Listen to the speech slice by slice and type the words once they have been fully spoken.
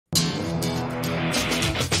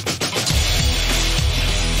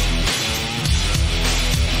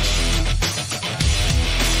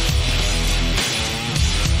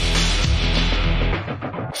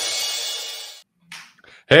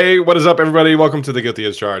Hey, what is up, everybody? Welcome to the Guilty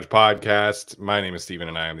as Charged podcast. My name is Steven,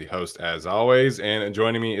 and I am the host, as always. And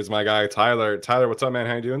joining me is my guy, Tyler. Tyler, what's up, man?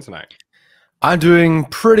 How you doing tonight? I'm doing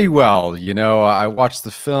pretty well. I watched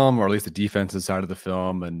the film, or at least the defensive side of the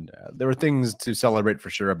film, and there were things to celebrate for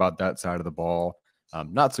sure about that side of the ball.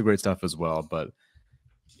 Not so great stuff as well, but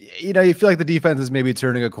you feel like the defense is maybe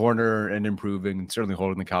turning a corner and improving, and certainly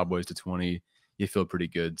holding the Cowboys to 20. You feel pretty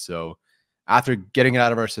good. So after getting it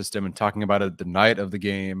out of our system and talking about it the night of the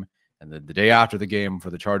game and the day after the game for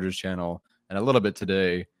the Chargers channel, and a little bit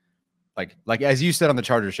today, like as you said on the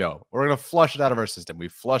Chargers show, we're gonna flush it out of our system. We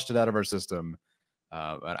flushed it out of our system.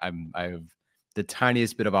 I have the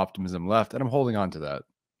tiniest bit of optimism left, and I'm holding on to that.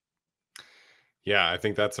 Yeah, I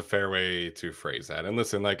think that's a fair way to phrase that. And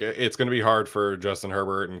listen, like it's going to be hard for Justin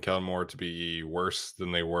Herbert and Kellen Moore to be worse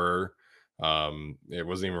than they were. It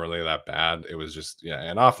wasn't even really that bad. It was just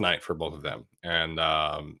an off night for both of them. And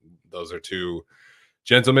those are two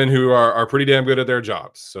gentlemen who are pretty damn good at their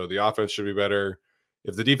jobs. So the offense should be better.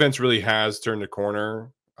 If the defense really has turned a corner,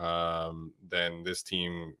 then this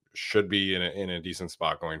team should be in a decent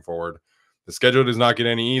spot going forward. The schedule does not get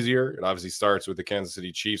any easier. It obviously starts with the Kansas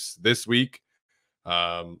City Chiefs this week.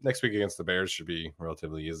 Next week against the Bears should be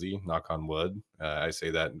relatively easy. Knock on wood. I say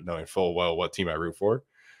that knowing full well what team I root for.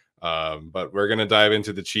 But we're going to dive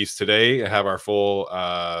into the Chiefs today. Have our full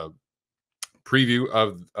preview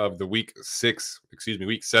of the week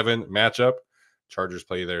 7 matchup. Chargers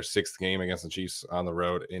play their 6th game against the Chiefs on the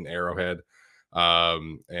road in Arrowhead.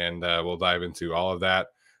 And we'll dive into all of that.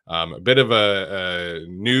 A bit of a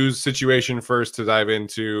news situation first to dive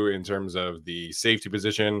into in terms of the safety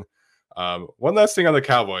position. One last thing on the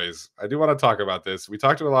Cowboys. I do want to talk about this. We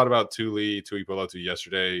talked a lot about Tuli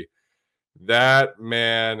yesterday. That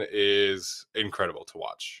man is incredible to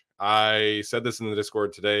watch. I said this in the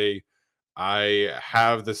Discord today. I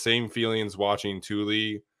have the same feelings watching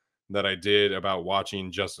Tuli that I did about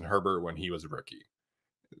watching Justin Herbert when he was a rookie.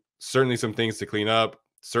 Certainly some things to clean up,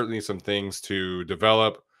 certainly some things to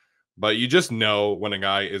develop, but you just know when a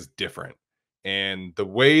guy is different. And the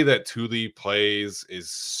way that Tuli plays is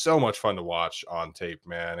so much fun to watch on tape,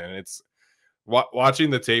 man. And it's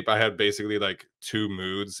watching the tape, I had basically like two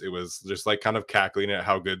moods. It was just like kind of cackling at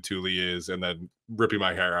how good Tuli is, and then ripping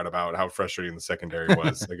my hair out about how frustrating the secondary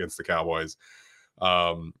was against the Cowboys.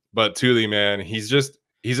 But Tuli, man, he's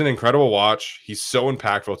an incredible watch. He's so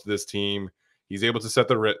impactful to this team. He's able to set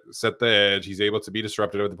the edge. He's able to be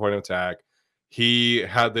disruptive at the point of attack. He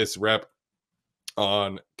had this rep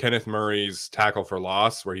on Kenneth Murray's tackle for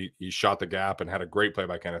loss where he shot the gap and had a great play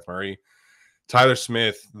by Kenneth Murray. Tyler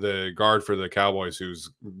Smith, the guard for the Cowboys, who's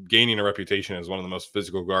gaining a reputation as one of the most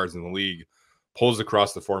physical guards in the league, pulls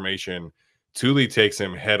across the formation. Tuli takes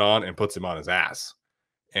him head on and puts him on his ass.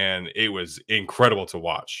 And it was incredible to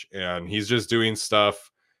watch. And he's just doing stuff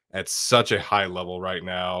at such a high level right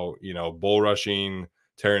now, bull rushing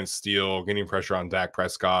Terrence Steele, getting pressure on Dak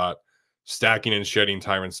Prescott, stacking and shedding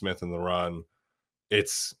Tyron Smith in the run.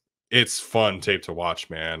 It's fun tape to watch,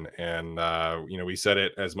 man. And, we said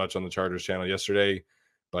it as much on the Chargers channel yesterday,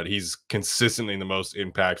 but he's consistently the most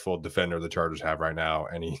impactful defender the Chargers have right now.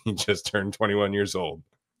 And he just turned 21 years old.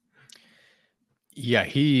 Yeah,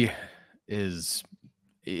 he is.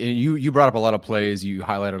 You brought up a lot of plays. You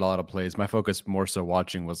highlighted a lot of plays. My focus more so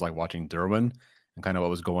was like watching Derwin and kind of what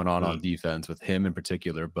was going on defense with him in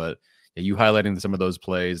particular. But yeah, you highlighting some of those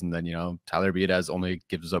plays. And then, Tyler Biadasz only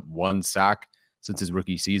gives up 1 sack since his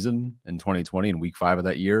rookie season in 2020 in week 5 of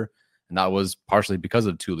that year. And that was partially because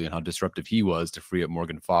of Tuli and how disruptive he was to free up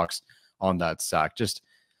Morgan Fox on that sack. Just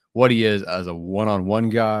what he is as a one-on-one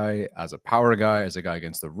guy, as a power guy, as a guy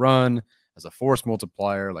against the run, as a force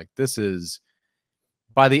multiplier. Like, this is,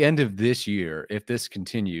 by the end of this year, if this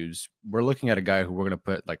continues, we're looking at a guy who we're going to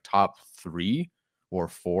put like top 3 or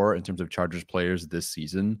 4 in terms of Chargers players this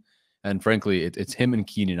season. And frankly, it's him and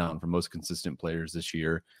Keenan Allen for most consistent players this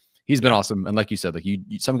year. He's been awesome. And like you said, like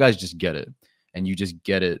some guys just get it, and you just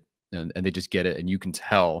get it, and they just get it, and you can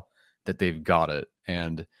tell that they've got it.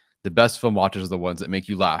 And the best film watchers are the ones that make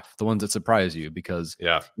you laugh, the ones that surprise you, because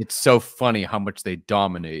it's so funny how much they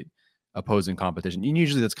dominate opposing competition. And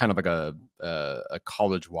usually that's kind of like a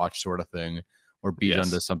college watch sort of thing, or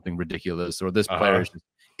Bijan does something ridiculous, or this player is just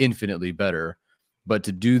infinitely better. But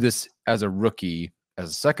to do this as a rookie,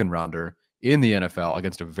 as a second rounder in the NFL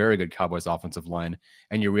against a very good Cowboys offensive line,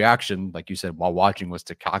 and your reaction, like you said, while watching, was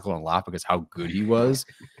to cackle and laugh because how good he was,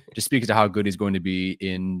 just speaks to how good he's going to be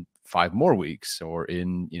in 5 more weeks or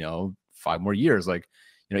in, 5 more years. Like,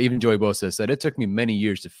 even Joey Bosa said, it took me many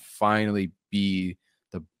years to finally be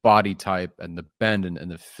the body type and the bend and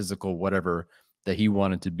the physical whatever that he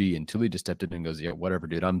wanted to be. And Tuli just stepped in and goes, yeah, whatever,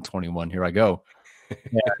 dude, I'm 21. Here I go.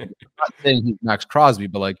 Yeah, I'm not saying he's Max Crosby,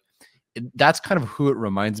 but like that's kind of who it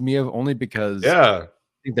reminds me of, only because Yeah. I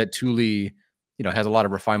think that Tuli, has a lot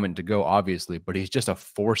of refinement to go, obviously, but he's just a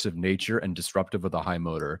force of nature and disruptive with a high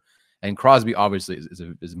motor. And Crosby obviously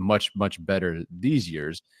is much, much better these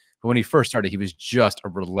years. But when he first started, he was just a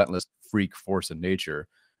relentless freak force of nature.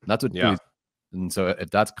 And that's what Yeah. Tuli's. And so if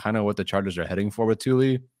that's kind of what the Chargers are heading for with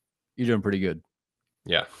Tuli, you're doing pretty good.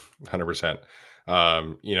 Yeah, 100%.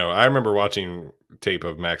 I remember watching tape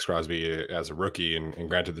of Max Crosby as a rookie, and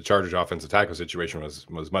granted, the Chargers' offensive tackle situation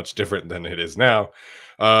was much different than it is now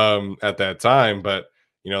at that time. But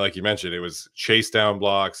like you mentioned, it was chase down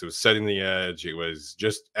blocks, it was setting the edge, it was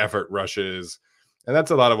just effort rushes, and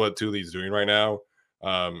that's a lot of what Tuli's doing right now.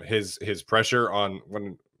 His pressure on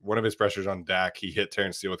when one of his pressures on Dak, he hit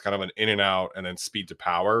Terrence Steele with kind of an in and out and then speed to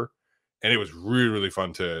power, and it was really really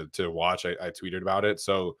fun to watch. I tweeted about it.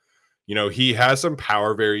 So he has some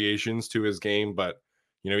power variations to his game, but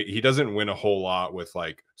he doesn't win a whole lot with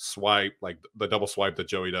like swipe, like the double swipe that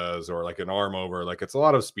Joey does, or like an arm over. Like it's a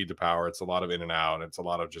lot of speed to power, it's a lot of in and out, and it's a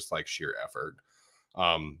lot of just like sheer effort.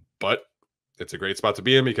 But it's a great spot to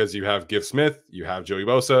be in because you have Give Smith, you have Joey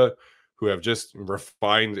Bosa, who have just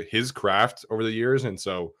refined his craft over the years, and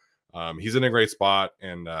so he's in a great spot,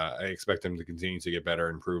 and I expect him to continue to get better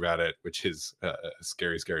and improve at it, which is a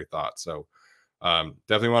scary, scary thought. So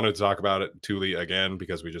definitely wanted to talk about it, Tuli, again,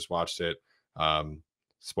 because we just watched it.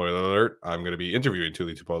 Spoiler alert, I'm going to be interviewing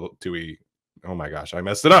Tuli. Oh my gosh, I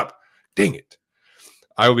messed it up. Dang it.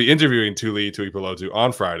 I will be interviewing Tuli Tuipulotu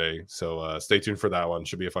on Friday. So stay tuned for that one.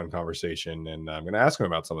 Should be a fun conversation. And I'm going to ask him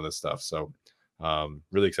about some of this stuff. So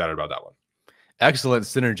really excited about that one. Excellent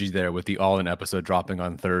synergy there with the All-In episode dropping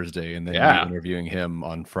on Thursday and then you interviewing him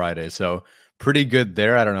on Friday. So pretty good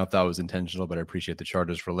there. I don't know if that was intentional, but I appreciate the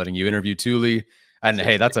Chargers for letting you interview Tuli. And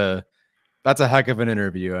hey, that's a heck of an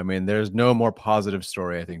interview. I mean, there's no more positive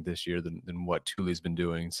story, I think, this year than what Tuli's been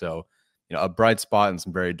doing. So, a bright spot and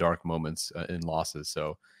some very dark moments in losses.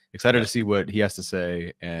 So excited to see what he has to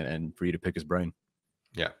say and for you to pick his brain.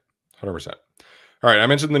 Yeah, 100%. All right, I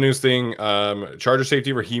mentioned the news thing. Charger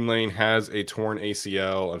safety Raheem Lane has a torn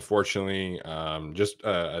ACL. Unfortunately, just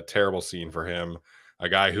a terrible scene for him. A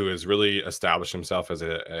guy who has really established himself as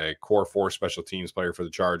a core 4 special teams player for the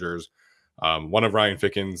Chargers. One of Ryan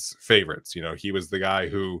Ficken's favorites. He was the guy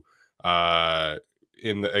who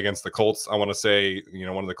against the Colts, I want to say,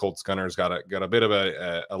 one of the Colts gunners got a bit of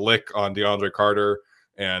a lick on DeAndre Carter,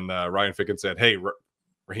 and Ryan Ficken said, "Hey,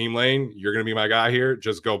 Raheem Lane, you're going to be my guy here.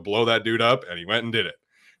 Just go blow that dude up." And he went and did it.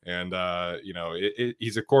 And,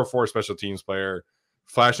 he's a core 4 special teams player,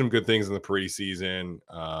 flashed some good things in the preseason.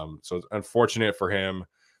 So it's unfortunate for him.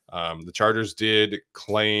 The Chargers did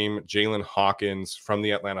claim Jaylinn Hawkins from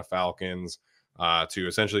the Atlanta Falcons to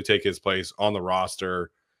essentially take his place on the roster.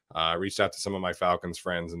 Reached out to some of my Falcons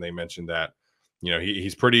friends, and they mentioned that,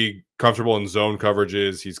 he's pretty comfortable in zone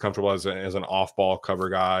coverages. He's comfortable as an off-ball cover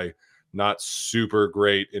guy. Not super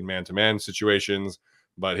great in man-to-man situations,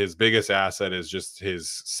 but his biggest asset is just his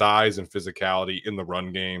size and physicality in the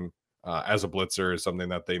run game as a blitzer is something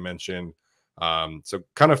that they mentioned. So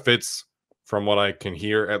kind of fits, from what I can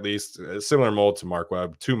hear, at least, a similar mold to Mark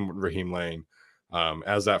Webb, to Raheem Lane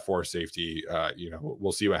as that 4 safety.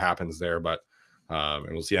 We'll see what happens there, but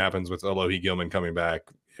and we'll see what happens with Alohi Gilman coming back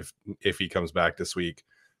if he comes back this week.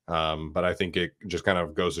 But I think it just kind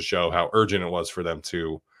of goes to show how urgent it was for them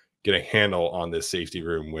to get a handle on this safety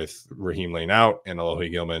room with Raheem Lane out and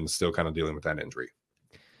Alohi Gilman still kind of dealing with that injury.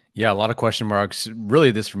 Yeah, a lot of question marks.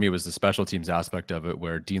 Really, this for me was the special teams aspect of it,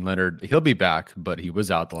 where Dean Leonard, he'll be back, but he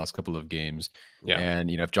was out the last couple of games. Yeah.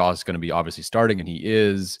 And, if Jaws is going to be obviously starting, and he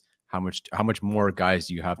is, how much more guys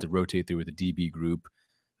do you have to rotate through with the DB group?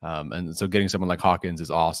 And so getting someone like Hawkins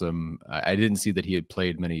is awesome. I didn't see that he had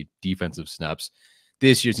played many defensive snaps.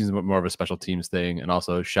 This year seems more of a special teams thing. And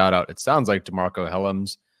also, shout out, it sounds like DeMarco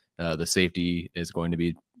Helms, the safety, is going to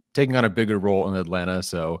be taking on a bigger role in Atlanta.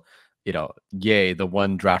 So, yay, the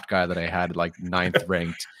one draft guy that I had like 9th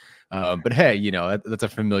ranked. But hey, that's a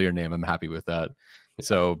familiar name. I'm happy with that.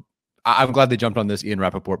 So I'm glad they jumped on this. Ian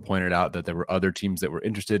Rappaport pointed out that there were other teams that were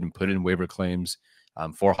interested and put in waiver claims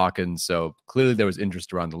for Hawkins. So clearly there was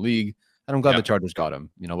interest around the league, and I'm glad the Chargers got him.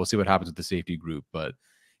 We'll see what happens with the safety group. But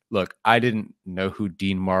look, I didn't know who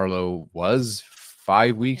Dean Marlowe was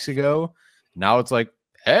 5 weeks ago. Now it's like,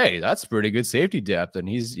 hey, that's pretty good safety depth, and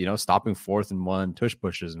he's stopping 4th and 1 tush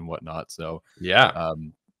pushes and whatnot. So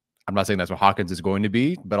I'm not saying that's what Hawkins is going to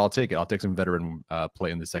be, but I'll take it. I'll take some veteran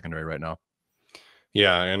play in the secondary right now.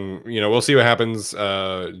 Yeah, and we'll see what happens.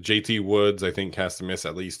 JT Woods, I think, has to miss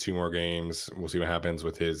at least 2 more games. We'll see what happens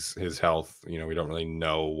with his health. We don't really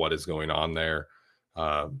know what is going on there.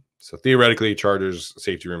 So theoretically, Chargers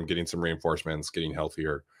safety room getting some reinforcements, getting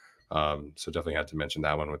healthier. So definitely had to mention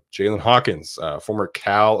that one with Jaylinn Hawkins, former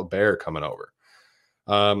Cal Bear, coming over.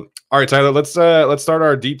 All right, Tyler, let's start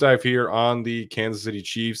our deep dive here on the Kansas City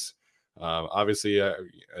Chiefs. Obviously, a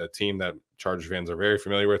team that Chargers fans are very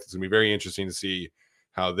familiar with. It's going to be very interesting to see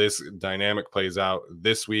how this dynamic plays out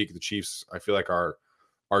this week. The Chiefs, I feel like, are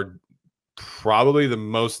probably the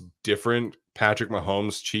most different Patrick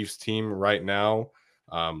Mahomes Chiefs team right now.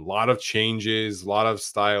 A lot of changes, a lot of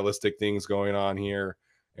stylistic things going on here,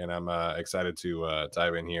 and I'm excited to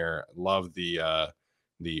dive in here. Love the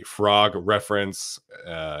frog reference,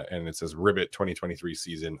 and it says Ribbit 2023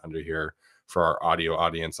 season under here for our audio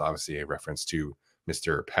audience. Obviously, a reference to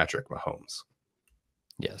Mr. Patrick Mahomes.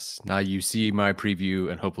 Yes. Now you see my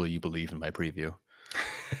preview, and hopefully you believe in my preview.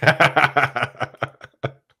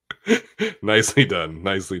 Nicely done.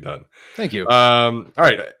 Nicely done. Thank you. All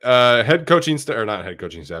right. Head coaching staff, or not head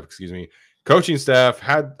coaching staff, excuse me. Coaching staff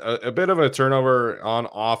had a bit of a turnover on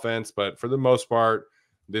offense, but for the most part,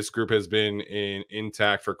 this group has been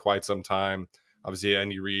intact for quite some time. Obviously,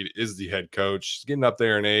 Andy Reid is the head coach. He's getting up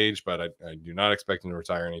there in age, but I do not expect him to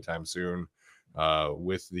retire anytime soon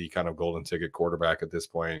with the kind of golden ticket quarterback at this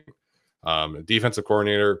point. Defensive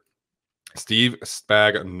coordinator, Steve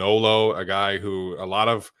Spagnuolo, a guy who a lot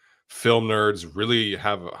of film nerds really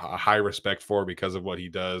have a high respect for because of what he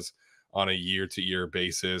does on a year-to-year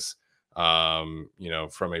basis. You know,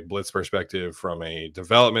 from a blitz perspective, from a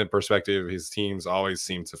development perspective, his teams always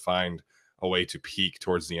seem to find a way to peak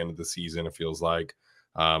towards the end of the season, it feels like.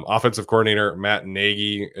 Offensive coordinator Matt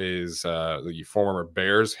Nagy is the former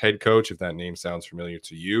Bears head coach, if that name sounds familiar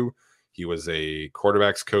to you. He was a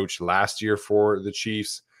quarterbacks coach last year for the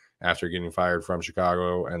Chiefs after getting fired from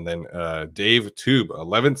Chicago. And then Dave Tube,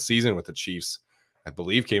 11th season with the Chiefs, I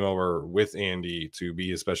believe came over with Andy to be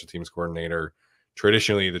his special teams coordinator.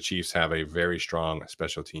 Traditionally, the Chiefs have a very strong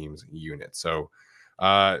special teams unit. So,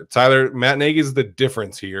 Tyler, Matt Nagy is the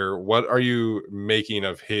difference here. What are you making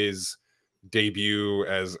of his debut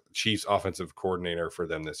as Chiefs offensive coordinator for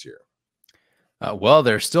them this year? Well,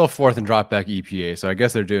 they're still fourth in dropback EPA, so I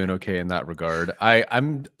guess they're doing okay in that regard.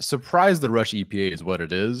 I'm surprised the rush EPA is what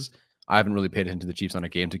it is. I haven't really paid attention to the Chiefs on a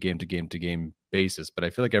game-to-game basis, but I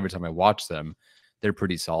feel like every time I watch them, they're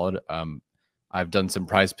pretty solid. I've done some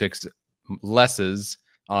prize picks lesses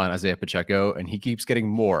on Isaiah Pacheco, and he keeps getting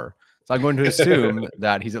more. So I'm going to assume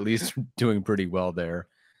that he's at least doing pretty well there.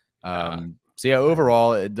 So yeah,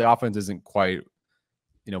 overall, the offense isn't quite,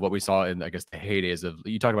 you know, what we saw in, I guess, the heydays of,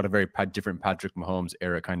 you talk about a very different Patrick Mahomes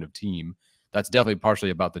era kind of team. That's definitely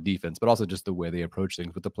partially about the defense, but also just the way they approach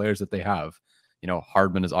things with the players that they have. You know,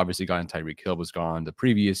 Hardman is obviously gone. Tyreek Hill was gone the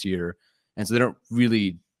previous year. And so they don't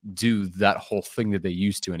really do that whole thing that they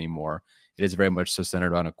used to anymore. It is very much so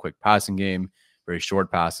centered on a quick passing game, very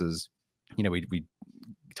short passes. You know, we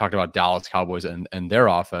talked about Dallas Cowboys and their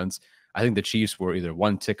offense. I think the Chiefs were either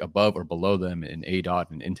one tick above or below them in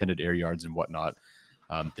ADOT and intended air yards and whatnot.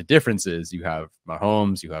 The difference is you have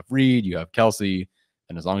Mahomes, you have Reed, you have Kelsey,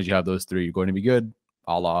 and as long as you have those three, you're going to be good,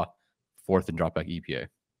 a la fourth and dropback EPA.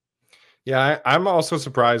 Yeah, I'm also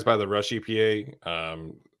surprised by the rush EPA.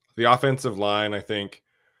 The offensive line, I think,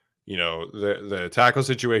 you know, the tackle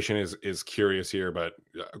situation is curious here, but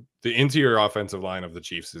the interior offensive line of the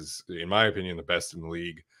Chiefs is, in my opinion, the best in the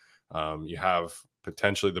league. You have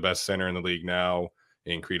potentially the best center in the league now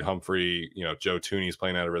in Creed Humphrey. You know, Joe Tooney's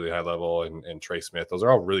playing at a really high level, and Trey Smith. Those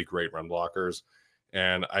are all really great run blockers.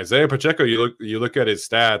 And Isaiah Pacheco, you look at his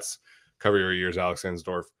stats, cover your ears, Alex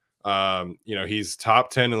Hensdorf. You know, he's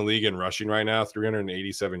top 10 in the league in rushing right now,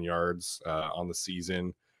 387 yards on the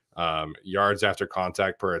season. Yards after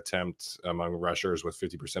contact per attempt among rushers with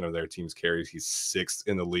 50% of their team's carries. He's sixth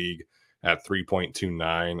in the league at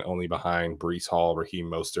 3.29, only behind Breece Hall, Raheem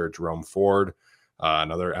Mostert, Jerome Ford,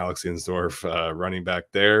 another Alex Insdorf running back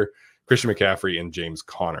there, Christian McCaffrey, and James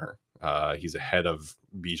Conner. He's ahead of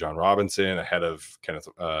Bijan Robinson, ahead of Kenneth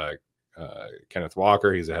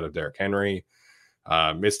Walker. He's ahead of Derrick Henry.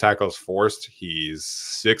 Missed tackles forced, he's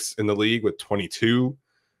sixth in the league with 22,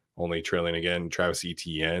 only trailing again Travis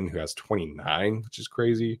Etienne, who has 29, which is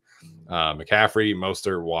crazy. McCaffrey,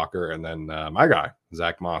 Mostert, Walker, and then my guy,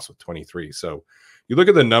 Zach Moss, with 23. So you look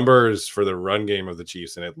at the numbers for the run game of the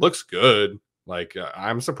Chiefs, and it looks good. Like,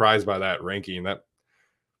 I'm surprised by that ranking. That,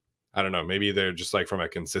 I don't know, maybe they're just like from a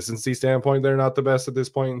consistency standpoint, they're not the best at this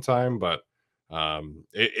point in time, but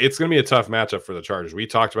it's going to be a tough matchup for the Chargers. We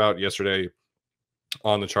talked about yesterday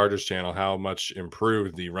on the Chargers channel how much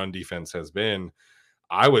improved the run defense has been.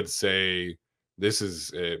 I would say this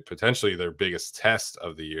is potentially their biggest test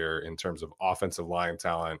of the year in terms of offensive line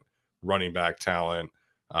talent, running back talent.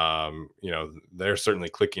 they're certainly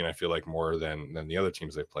clicking, I feel like, more than the other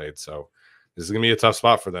teams they've played. So this is going to be a tough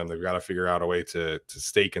spot for them. They've got to figure out a way to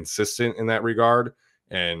stay consistent in that regard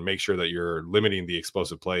and make sure that you're limiting the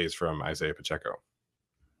explosive plays from Isaiah Pacheco.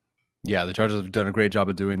 Yeah, the Chargers have done a great job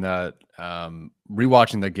of doing that.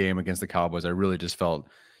 Rewatching the game against the Cowboys, I really just felt,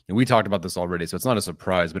 and we talked about this already, so it's not a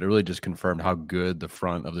surprise, but it really just confirmed how good the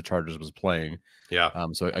front of the Chargers was playing. Yeah.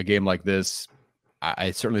 So a game like this,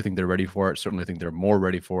 I certainly think they're ready for it. Certainly think they're more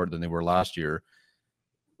ready for it than they were last year.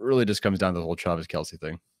 It really just comes down to the whole Travis Kelce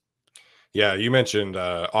thing. Yeah, you mentioned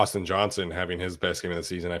Austin Johnson having his best game of the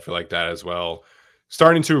season. I feel like that as well.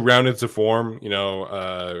 Starting to round into form,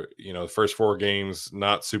 the first 4 games,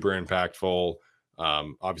 not super impactful.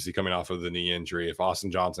 Obviously coming off of the knee injury. If Austin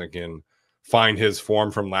Johnson can find his form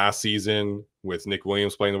from last season with Nick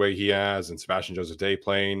Williams playing the way he has and Sebastian Joseph Day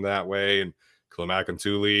playing that way and Kalimak and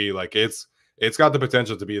Tuli, like it's got the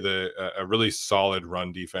potential to be a really solid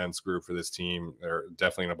run defense group for this team. They're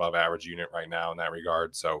definitely an above average unit right now in that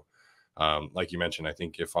regard. So like you mentioned, I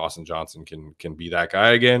think if Austin Johnson can be that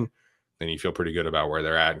guy again, then you feel pretty good about where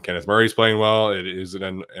they're at. And Kenneth Murray's playing well. It is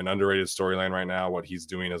an underrated storyline right now, what he's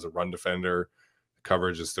doing as a run defender.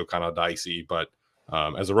 Coverage is still kind of dicey, but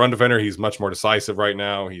as a run defender, he's much more decisive right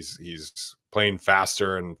now. He's playing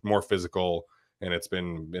faster and more physical, and it's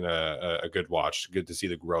been a good watch. Good to see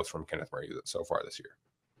the growth from Kenneth Murray so far this year.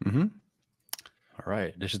 Mm-hmm. All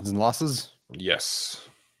right, additions and losses? Yes.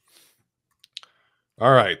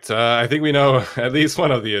 All right. I think we know at least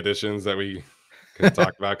one of the additions that we can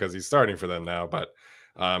talk about because he's starting for them now. But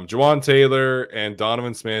Jawaan Taylor and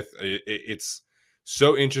Donovan Smith, it's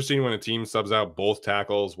so interesting when a team subs out both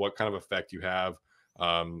tackles, what kind of effect you have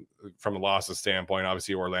from a losses standpoint.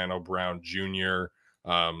 Obviously, Orlando Brown Jr.,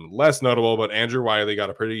 less notable, but Andrew Wiley got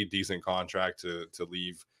a pretty decent contract to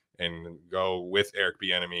leave and go with Eric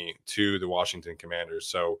Bieniemy to the Washington Commanders.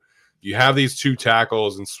 So you have these 2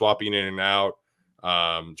 tackles and swapping in and out.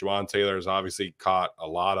 Jawaan Taylor has obviously caught a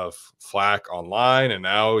lot of flack online, and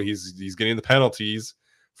now he's getting the penalties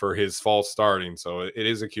for his false starting. So it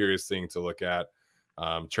is a curious thing to look at.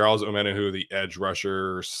 Charles Omenihu, the edge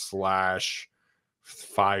rusher /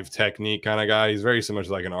 5 technique kind of guy. He's very similar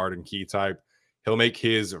to like an Arden Key type. He'll make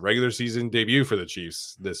his regular season debut for the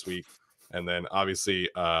Chiefs this week. And then obviously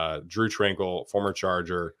Drew Tranquil, former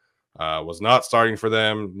Charger, was not starting for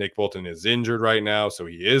them. Nick Bolton is injured right now, so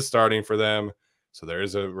he is starting for them. So there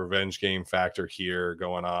is a revenge game factor here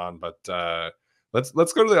going on. But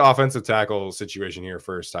let's go to the offensive tackle situation here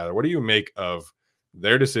first, Tyler. What do you make of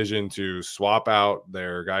their decision to swap out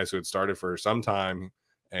their guys who had started for some time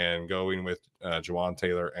and going with Jawaan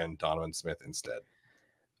Taylor and Donovan Smith instead?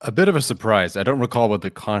 A bit of a surprise. I don't recall what the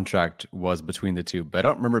contract was between the two, but I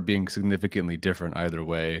don't remember it being significantly different either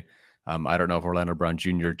way. I don't know if Orlando Brown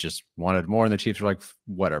Jr. just wanted more and the Chiefs were like,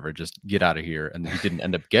 whatever, just get out of here. And he didn't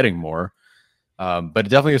end up getting more. But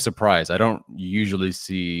definitely a surprise. I don't usually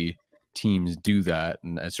see teams do that.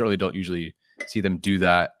 And I certainly don't usually see them do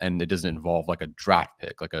that. And it doesn't involve like a draft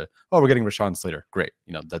pick, like we're getting Rashawn Slater. Great.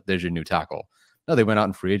 There's your new tackle. No, they went out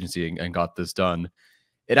in free agency and got this done.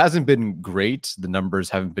 It hasn't been great. The numbers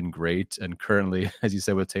haven't been great. And currently, as you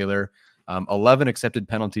said with Taylor, 11 accepted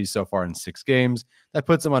penalties so far in 6 games. That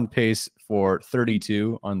puts him on pace for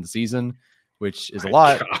 32 on the season, which is a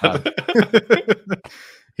lot.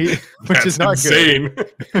 Which is not insane.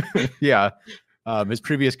 Good. Yeah. His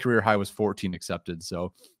previous career high was 14 accepted.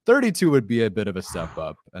 So 32 would be a bit of a step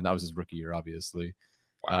up. And that was his rookie year, obviously.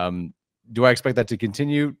 Wow. Do I expect that to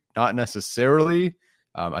continue? Not necessarily.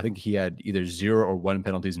 I think he had either 0 or 1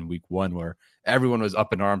 penalties in week 1 where everyone was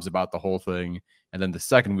up in arms about the whole thing. And then the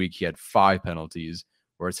second week he had 5 penalties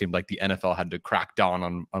where it seemed like the NFL had to crack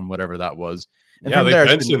down on whatever that was. And yeah, they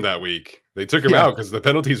benched him that week. They took him out because the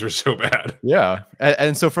penalties were so bad. Yeah.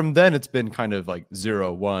 And so from then it's been kind of like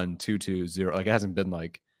 0, 1, 2, 2, 0. Like it hasn't been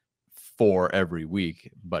like 4 every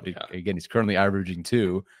week. But again, he's currently averaging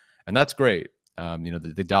 2. And that's great.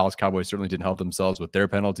 The Dallas Cowboys certainly didn't help themselves with their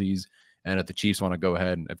penalties. And if the Chiefs want to go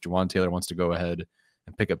ahead, if Jawaan Taylor wants to go ahead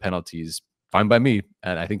and pick up penalties, fine by me.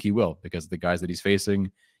 And I think he will because the guys that he's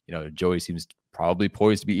facing, Joey seems probably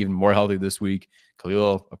poised to be even more healthy this week.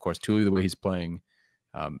 Khalil, of course, Tuli, the way he's playing.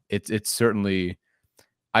 It's certainly,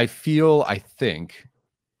 I think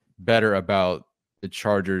better about the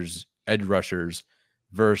Chargers edge rushers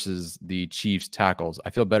versus the Chiefs tackles.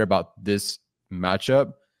 I feel better about this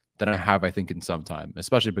matchup than I have, I think, in some time,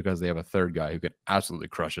 especially because they have a third guy who can absolutely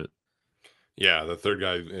crush it. Yeah, the third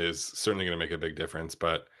guy is certainly going to make a big difference.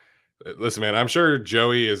 But listen, man, I'm sure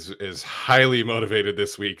Joey is highly motivated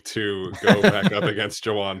this week to go back up against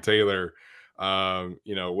Jawaan Taylor.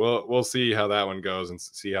 You know, we'll see how that one goes and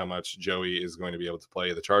see how much Joey is going to be able to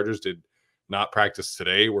play. The Chargers did not practice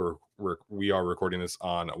today. We are recording this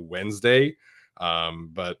on Wednesday,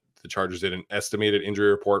 but the Chargers did an estimated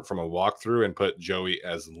injury report from a walkthrough and put Joey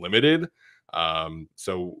as limited.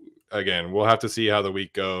 So again, we'll have to see how the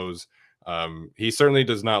week goes. He certainly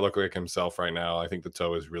does not look like himself right now. I think the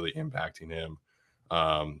toe is really impacting him.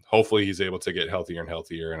 Hopefully he's able to get healthier and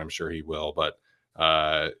healthier, and I'm sure he will. But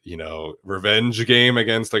you know, revenge game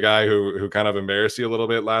against a guy who kind of embarrassed you a little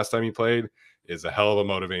bit last time he played is a hell of a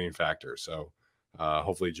motivating factor. So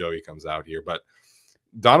hopefully Joey comes out here. But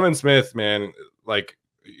Donovan Smith, man, like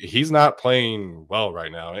he's not playing well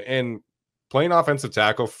right now, and playing offensive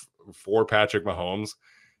tackle for Patrick Mahomes,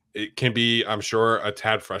 it can be, I'm sure, a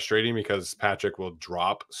tad frustrating because Patrick will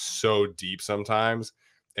drop so deep sometimes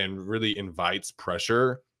and really invites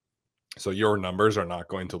pressure. So your numbers are not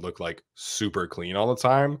going to look like super clean all the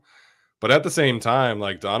time. But at the same time,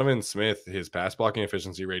 like Donovan Smith, his pass blocking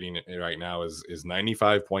efficiency rating right now is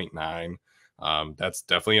 95.9. That's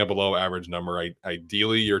definitely a below average number.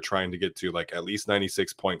 Ideally, you're trying to get to like at least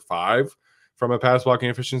 96.5 from a pass blocking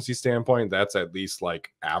efficiency standpoint. That's at least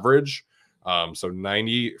like average. So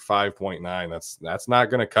 95.9, that's not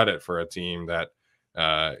going to cut it for a team that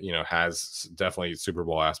you know, has definitely Super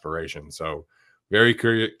Bowl aspirations. So very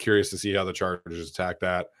curious to see how the Chargers attack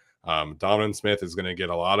that. Donovan Smith is going to get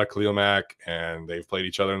a lot of Khalil Mack, and they've played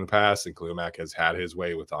each other in the past, and Khalil Mack has had his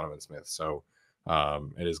way with Donovan Smith. So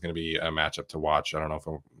it is going to be a matchup to watch. I don't know if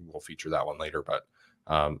we'll feature that one later, but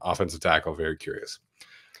offensive tackle, very curious.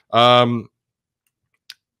 All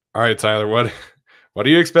right, Tyler, what are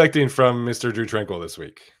you expecting from Mr. Drew Tranquill this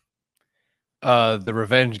week? The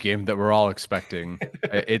revenge game that we're all expecting.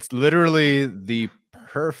 It's literally the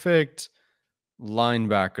perfect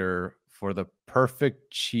linebacker for the perfect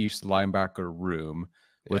Chiefs linebacker room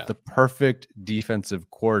with the perfect defensive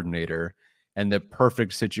coordinator and the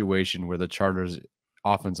perfect situation where the Chargers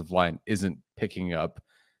offensive line isn't picking up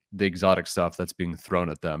the exotic stuff that's being thrown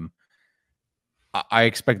at them. I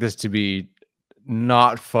expect this to be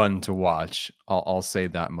not fun to watch. I'll say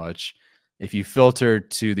that much. If you filter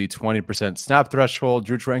to the 20% snap threshold,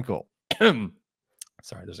 Drew Tranquill.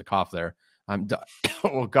 Sorry, there's a cough there. I'm done.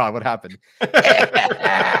 Oh God, what happened?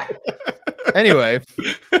 Anyway,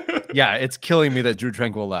 yeah, it's killing me that Drew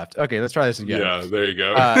Tranquill left. Okay, let's try this again. Yeah, there you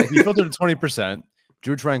go. If you filter to 20%,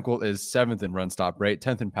 Drew Tranquill is 7th in run stop rate,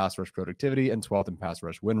 10th in pass rush productivity, and 12th in pass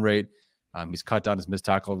rush win rate. He's cut down his missed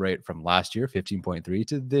tackle rate from last year, 15.3,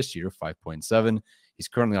 to this year, 5.7. He's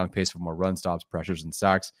currently on pace for more run stops, pressures, and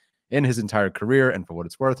sacks in his entire career. And for what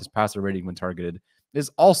it's worth, his passer rating when targeted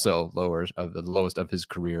is also the lowest of his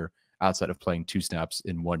career outside of playing 2 snaps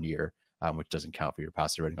in 1 year, which doesn't count for your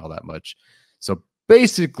passer rating all that much. So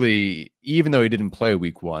basically, even though he didn't play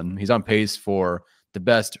week 1, he's on pace for the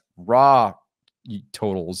best raw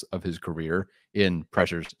totals of his career in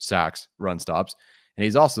pressures, sacks, run stops. And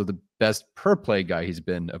he's also the best per play guy he's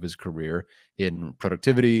been of his career in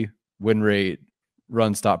productivity, win rate,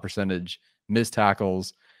 run stop percentage, missed tackle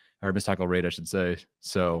rate, I should say.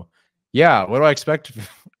 So yeah, what do I expect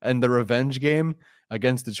in the revenge game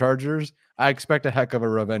against the Chargers? I expect a heck of a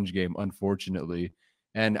revenge game, unfortunately.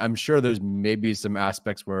 And I'm sure there's maybe some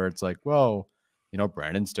aspects where it's like, well, you know,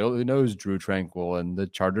 Brandon still knows Drew Tranquill and the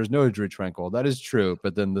Chargers know Drew Tranquill. That is true.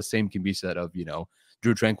 But then the same can be said of, you know,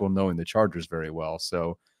 Drew Tranquill knowing the Chargers very well.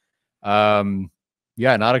 So,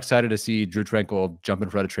 yeah, not excited to see Drew Tranquill jump in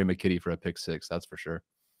front of Trey McKitty for a pick 6. That's for sure.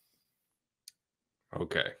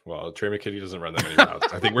 Okay. Well, Trey McKitty doesn't run that many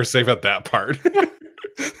routes. I think we're safe at that part.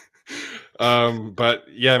 But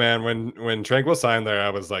yeah, man, when Tranquill signed there, I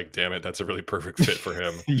was like, damn it, that's a really perfect fit for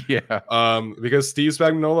him. Yeah. Because Steve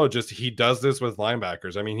Spagnuolo he does this with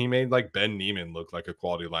linebackers. I mean, he made like Ben Neiman look like a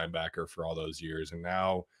quality linebacker for all those years, and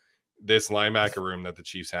now this linebacker room that the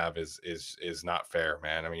Chiefs have is not fair,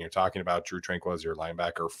 man. I mean, you're talking about Drew Tranquill as your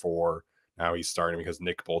linebacker 4. Now he's starting because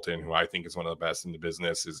Nick Bolton, who I think is one of the best in the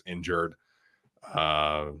business, is injured.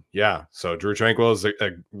 Yeah, so Drew Tranquill is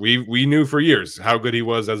we knew for years how good he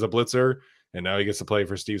was as a blitzer, and now he gets to play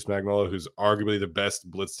for Steve Spagnuolo, who's arguably the best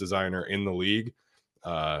blitz designer in the league.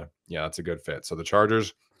 Yeah, that's a good fit. So the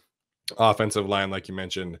Chargers offensive line, like you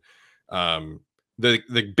mentioned,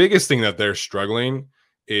 the biggest thing that they're struggling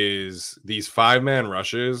is these 5-man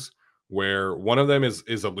rushes where one of them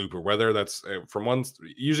is a looper, whether that's from one,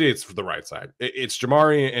 usually it's for the right side. It's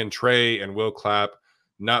Jamari and Trey and Will Clapp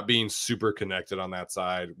not being super connected on that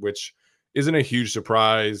side, which isn't a huge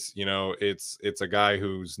surprise. You know, it's a guy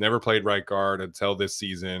who's never played right guard until this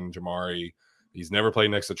season. Jamari, he's never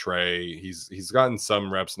played next to Trey. He's gotten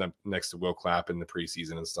some reps next to Will Clapp in the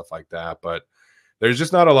preseason and stuff like that, but there's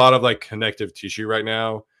just not a lot of like connective tissue right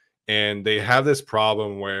now. And they have this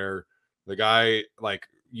problem where the guy, like,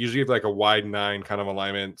 usually like a wide 9 kind of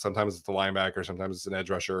alignment. Sometimes it's the linebacker, sometimes it's an edge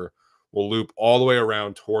rusher, will loop all the way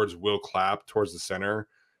around towards Will Clapp, towards the center.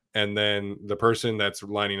 And then the person that's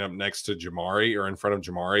lining up next to Jamari or in front of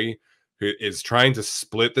Jamari, who is trying to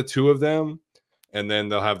split the two of them. And then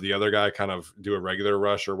they'll have the other guy kind of do a regular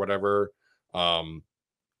rush or whatever.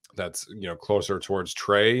 That's, closer towards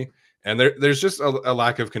Trey. And there's just a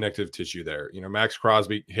lack of connective tissue there. Max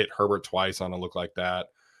Crosby hit Herbert twice on a look like that.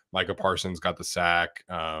 Micah Parsons got the sack.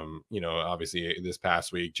 Obviously this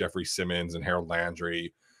past week, Jeffrey Simmons and Harold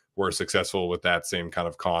Landry were successful with that same kind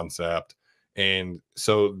of concept. And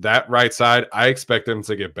so that right side, I expect them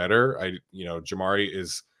to get better.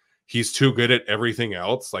 Jamari he's too good at everything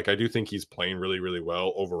else. Like, I do think he's playing really, really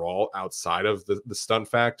well overall outside of the stunt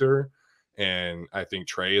factor. And I think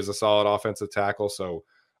Trey is a solid offensive tackle. So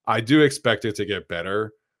I do expect it to get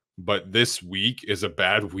better. But this week is a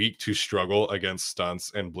bad week to struggle against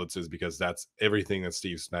stunts and blitzes, because that's everything that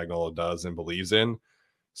Steve Spagnuolo does and believes in.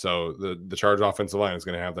 So the Charge offensive line is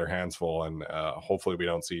going to have their hands full, and hopefully we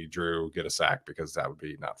don't see Drew get a sack, because that would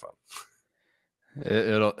be not fun.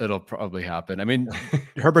 It'll probably happen. I mean,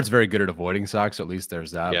 Herbert's very good at avoiding sacks. So at least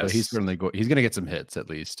there's that. Yes. But he's certainly he's going to get some hits at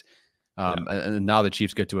least. And now the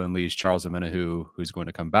Chiefs get to unleash Charles Omenihu, who's going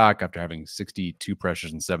to come back after having 62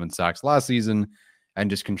 pressures and 7 sacks last season, and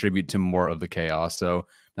just contribute to more of the chaos. So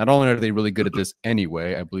not only are they really good at this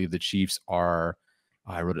anyway, I believe the Chiefs are,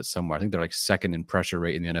 I wrote it somewhere, I think they're like 2nd in pressure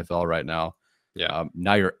rate in the NFL right now. Yeah.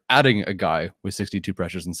 Now you're adding a guy with 62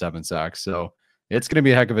 pressures and 7 sacks. So it's going to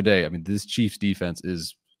be a heck of a day. I mean, this Chiefs defense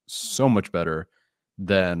is so much better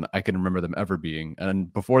than I can remember them ever being.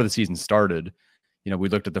 And before the season started, we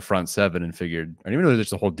looked at the front 7 and figured, and even though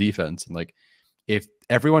there's the whole defense, and like, if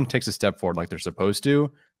everyone takes a step forward like they're supposed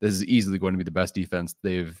to, this is easily going to be the best defense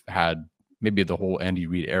they've had, maybe the whole Andy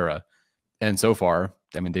Reid era. And so far,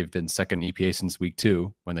 I mean, they've been 2nd EPA since week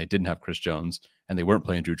 2 when they didn't have Chris Jones and they weren't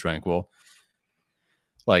playing Drew Tranquil.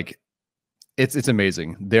 Like, it's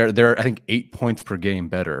amazing. They're I think 8 points per game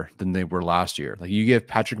better than they were last year. Like, you give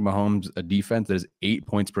Patrick Mahomes a defense that is 8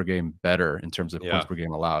 points per game better in terms of points per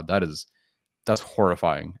game allowed. That's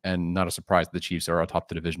horrifying, and not a surprise the Chiefs are atop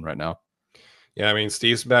the division right now. Yeah, I mean,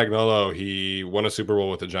 Steve Spagnuolo, he won a Super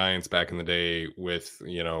Bowl with the Giants back in the day with,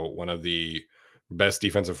 one of the best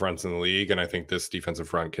defensive fronts in the league. And I think this defensive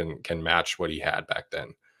front can match what he had back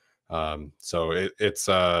then. So it's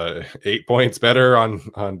 8 points better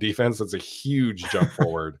on defense. That's a huge jump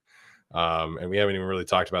forward. And we haven't even really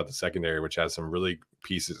talked about the secondary, which has some really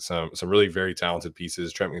pieces, some really very talented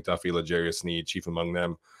pieces. Trent McDuffie, L'Jarius Sneed, chief among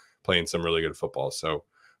them, playing some really good football. So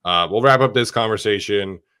we'll wrap up this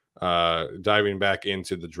conversation. Diving back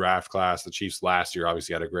into the draft class. The Chiefs last year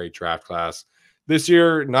obviously had a great draft class. This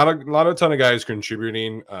year, not a ton of guys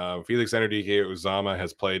contributing. Felix Anudike-Uzomah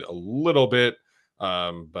has played a little bit,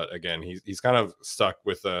 but again, he's kind of stuck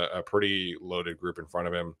with a pretty loaded group in front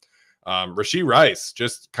of him. Rashee Rice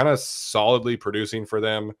just kind of solidly producing for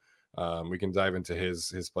them. We can dive into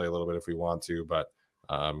his play a little bit if we want to, but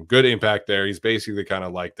good impact there. He's basically kind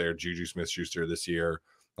of like their Juju Smith-Schuster this year.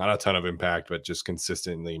 Not a ton of impact, but just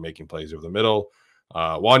consistently making plays over the middle.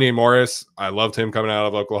 Wanya Morris, I loved him coming out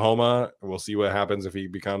of Oklahoma. We'll see what happens if he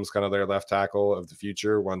becomes kind of their left tackle of the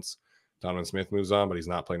future once Donovan Smith moves on, but he's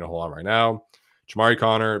not playing a whole lot right now. Jamari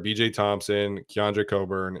Connor, BJ Thompson, Keandre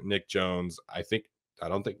Coburn, Nick Jones. I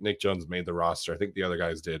don't think Nick Jones made the roster. I think the other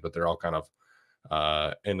guys did, but they're all kind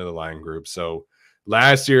of into the line group. So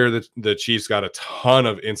last year, the Chiefs got a ton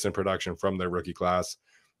of instant production from their rookie class.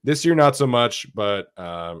 This year, not so much, but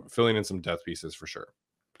filling in some depth pieces for sure.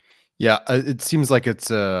 Yeah, it seems like it's,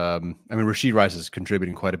 I mean, Rashee Rice is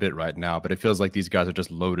contributing quite a bit right now, but it feels like these guys are just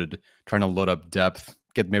loaded, trying to load up depth,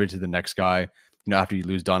 get maybe to the next guy. After you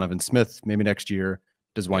lose Donovan Smith, maybe next year,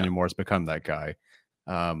 does Wanya Morris become that guy?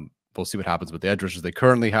 We'll see what happens with the edge rushers they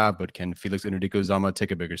currently have, but can Felix Anudike-Uzomah take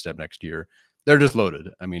a bigger step next year? They're just loaded.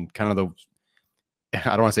 I mean, kind of I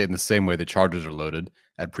don't want to say it in the same way the Chargers are loaded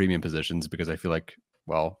at premium positions, because I feel like,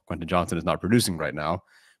 well, Quentin Johnson is not producing right now,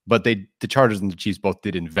 but the Chargers and the Chiefs both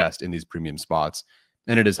did invest in these premium spots,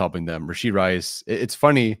 and it is helping them. Rashee Rice, it's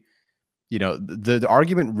funny, the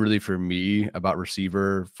argument really for me about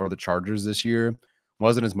receiver for the Chargers this year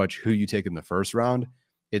wasn't as much who you take in the first round.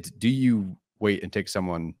 It's, do you wait and take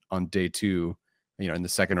someone on day 2, in the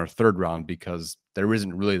 2nd or 3rd round, because there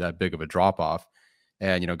isn't really that big of a drop off.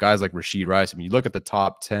 And, guys like Rashee Rice, I mean, you look at the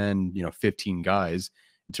top 10, 15 guys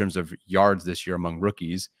in terms of yards this year among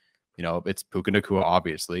rookies, it's Puka Nacua,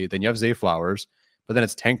 obviously. Then you have Zay Flowers, but then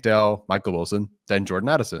it's Tank Dell, Michael Wilson, then Jordan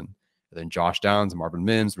Addison. And then Josh Downs, Marvin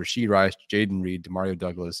Mims, Rashee Rice, Jaden Reed, Demario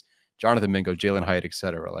Douglas, Jonathan Mingo, Jalen Hyatt,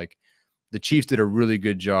 etc. Like the Chiefs did a really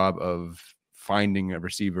good job of finding a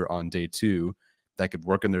receiver on day 2 that could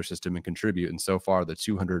work in their system and contribute. And so far, the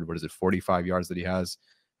 45 yards that he has,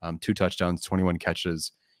 2 touchdowns, 21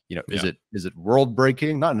 catches. Is it world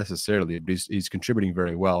breaking? Not necessarily, but he's contributing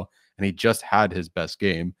very well. And he just had his best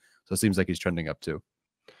game. So it seems like he's trending up too.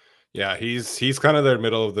 Yeah, he's kind of their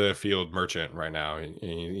middle of the field merchant right now.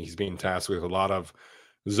 He's being tasked with a lot of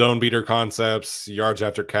zone beater concepts, yards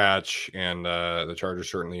after catch, and the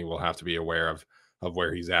Chargers certainly will have to be aware of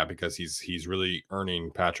where he's at because he's really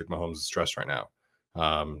earning Patrick Mahomes' trust right now.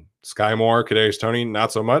 Sky Moore, Kadarius Toney,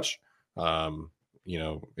 not so much. It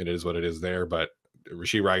is what it is there, but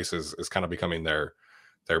Rashee Rice is kind of becoming their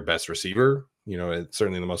best receiver. It's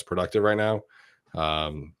certainly the most productive right now.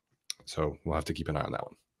 So we'll have to keep an eye on that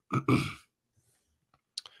one.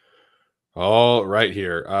 All right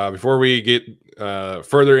here. Before we get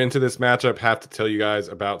further into this matchup, have to tell you guys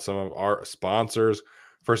about some of our sponsors.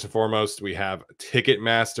 First and foremost, we have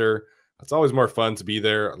Ticketmaster. It's always more fun to be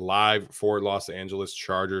there live for Los Angeles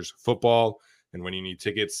Chargers football. And when you need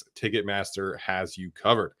tickets, Ticketmaster has you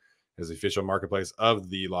covered. As the official marketplace of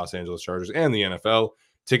the Los Angeles Chargers and the NFL,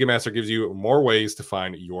 Ticketmaster gives you more ways to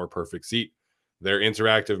find your perfect seat. Their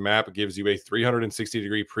interactive map gives you a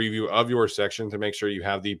 360-degree preview of your section to make sure you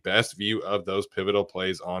have the best view of those pivotal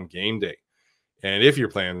plays on game day. And if your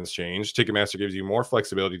plans change, Ticketmaster gives you more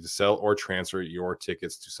flexibility to sell or transfer your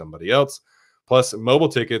tickets to somebody else. Plus, mobile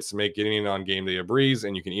tickets make getting in on game day a breeze,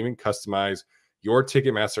 and you can even customize your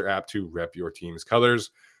Ticketmaster app to rep your team's colors.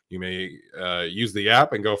 You may use the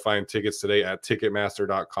app and go find tickets today at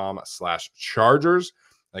Ticketmaster.com/Chargers.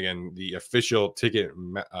 Again, the official ticket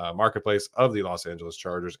marketplace of the Los Angeles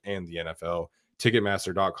Chargers and the NFL,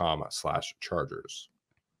 Ticketmaster.com/Chargers.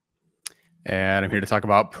 And I'm here to talk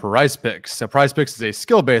about Prize Picks. So Prize Picks is a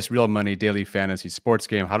skill-based real money daily fantasy sports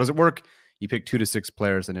game. How does it work? You pick 2 to 6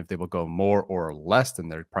 players, and if they will go more or less than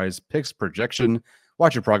their Prize Picks projection,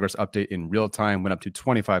 watch your progress update in real time, win up to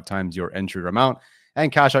 25 times your entry amount,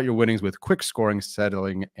 and cash out your winnings with quick scoring,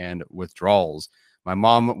 settling, and withdrawals. My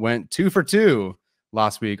mom went 2 for 2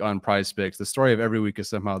 last week on Prize Picks. The story of every week is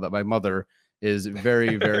somehow that my mother is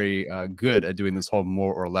very, very good at doing this whole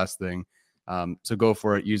more or less thing. So go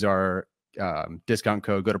for it. Use our discount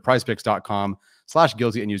code. Go to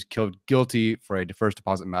prizepicks.com/guilty and use guilty for a first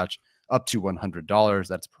deposit match up to $100.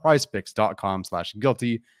 That's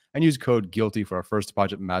prizepicks.com/guilty and use code guilty for a first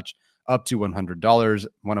deposit match up to $100.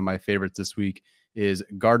 One of my favorites this week is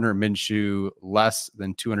Gardner Minshew less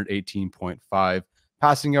than 218.5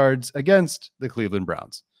 passing yards against the Cleveland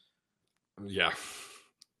Browns. Yeah.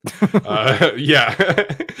 Yeah.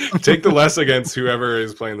 Take the less against whoever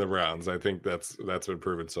is playing the Browns. I think that's been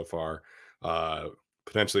proven so far.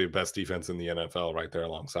 Potentially the best defense in the NFL right there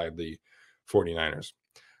alongside the 49ers.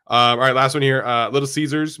 All right, last one here. Little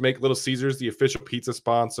Caesars. Make Little Caesars the official pizza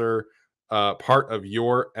sponsor, part of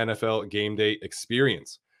your NFL game day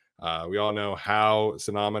experience. We all know how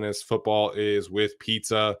synonymous football is with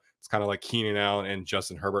pizza. It's kind of like Keenan Allen and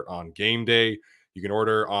Justin Herbert on game day. You can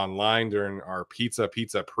order online during our pizza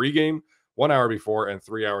pregame 1 hour before and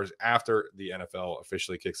 3 hours after the NFL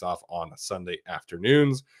officially kicks off on Sunday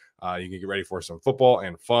afternoons. You can get ready for some football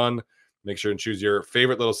and fun. Make sure and choose your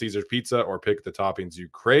favorite Little Caesars pizza or pick the toppings you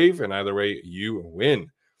crave. And either way, you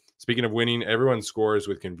win. Speaking of winning, everyone scores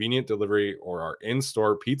with convenient delivery or our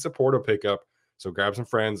in-store pizza portal pickup. So grab some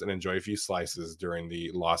friends and enjoy a few slices during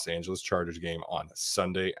the Los Angeles Chargers game on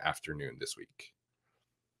Sunday afternoon this week.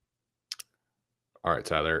 All right,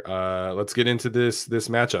 Tyler, let's get into this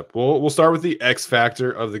matchup. We'll start with the X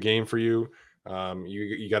factor of the game for you.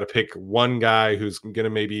 You got to pick one guy who's going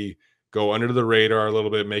to maybe go under the radar a little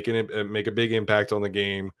bit, make a big impact on the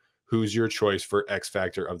game. Who's your choice for X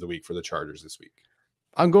factor of the week for the Chargers this week?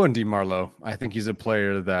 I'm going DeMarlo. I think he's a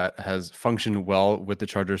player that has functioned well with the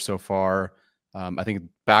Chargers so far. I think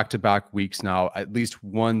back-to-back weeks now, at least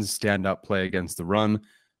one standout play against the run,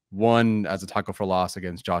 one as a tackle for loss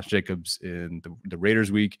against Josh Jacobs in the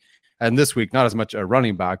Raiders week. And this week, not as much a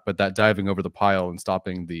running back, but that diving over the pile and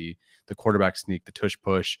stopping the quarterback sneak, the tush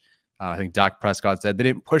push. I think Dak Prescott said they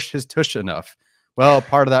didn't push his tush enough. Well,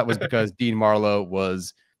 part of that was because Dean Marlowe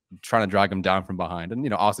was trying to drag him down from behind.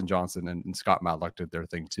 And, Austin Johnson and Scott Matlock did their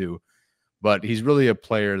thing too. But he's really a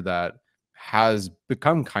player that has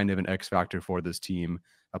become kind of an X factor for this team,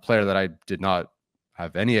 a player that I did not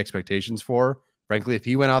have any expectations for. Frankly, if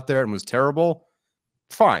he went out there and was terrible,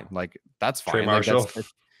 fine. Like, that's fine. Trey Marshall.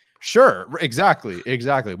 Sure. Exactly.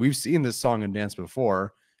 We've seen this song and dance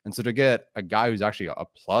before. And so to get a guy who's actually a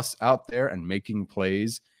plus out there and making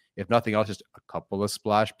plays if nothing else, just a couple of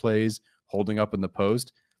splash plays holding up in the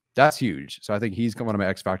post, that's huge. So I think he's one of my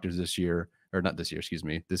X factors this year, or not this year, excuse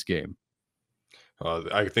me, this game.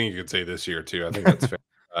 I think you could say this year too. I think that's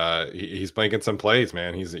fair. He's making some plays,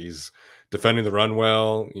 man. He's defending the run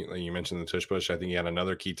well. You mentioned the tush push. I think he had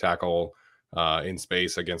another key tackle in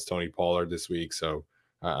space against Tony Pollard this week. So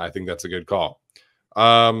I think that's a good call.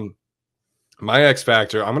 My X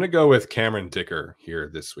factor, I'm going to go with Cameron Dicker here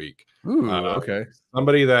this week. Ooh, okay.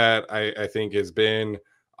 Somebody that I think has been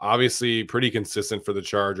obviously pretty consistent for the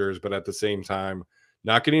Chargers, but at the same time,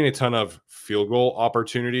 not getting a ton of field goal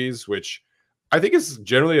opportunities, which I think is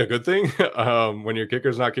generally a good thing. When your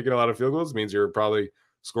kicker's not kicking a lot of field goals, it means you're probably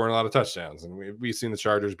scoring a lot of touchdowns. And we've seen the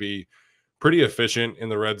Chargers be pretty efficient in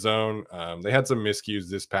the red zone. They had some miscues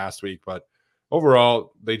this past week, but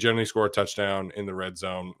overall, they generally score a touchdown in the red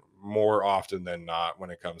zone more often than not when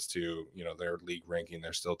it comes to, their league ranking.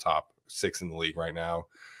 They're still top 6 in the league right now.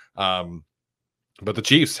 But the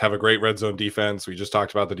Chiefs have a great red zone defense. We just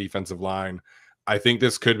talked about the defensive line. I think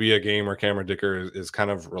this could be a game where Cameron Dicker is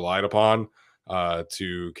kind of relied upon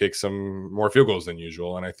to kick some more field goals than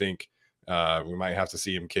usual. And I think we might have to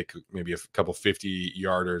see him kick maybe a couple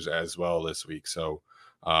 50-yarders as well this week. So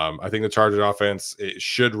I think the Chargers offense, it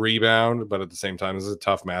should rebound, but at the same time, this is a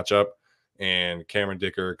tough matchup. And Cameron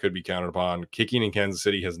Dicker could be counted upon. Kicking in Kansas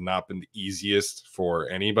City has not been the easiest for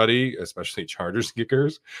anybody, especially Chargers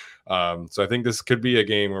kickers. So I think this could be a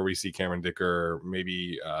game where we see Cameron Dicker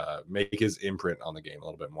maybe make his imprint on the game a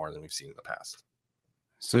little bit more than we've seen in the past.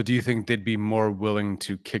 So do you think they'd be more willing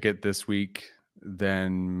to kick it this week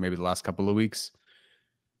than maybe the last couple of weeks?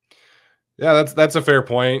 Yeah, that's a fair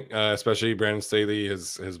point. Especially Brandon Staley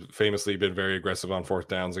has famously been very aggressive on fourth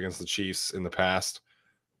downs against the Chiefs in the past.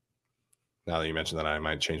 Now that you mentioned that, I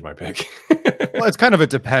might change my pick. Well, it's kind of, it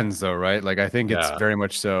depends though, right? Like I think it's very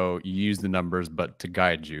much so you use the numbers, but to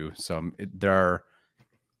guide you. So it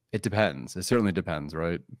depends. It certainly depends,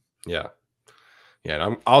 right? Yeah. Yeah,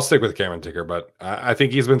 and I'll stick with Cameron Dicker, but I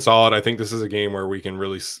think he's been solid. I think this is a game where we can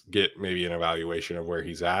really get maybe an evaluation of where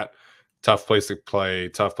he's at. Tough place to play,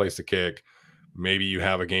 tough place to kick. Maybe you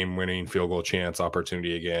have a game-winning field goal chance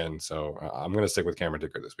opportunity again. So I'm going to stick with Cameron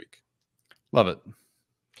Dicker this week. Love it.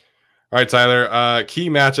 All right, Tyler, key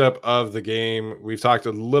matchup of the game. We've talked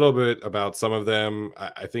a little bit about some of them.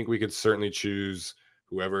 I think we could certainly choose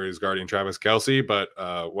whoever is guarding Travis Kelce, but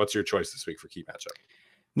what's your choice this week for key matchup?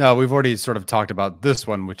 No, we've already sort of talked about this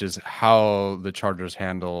one, which is how the Chargers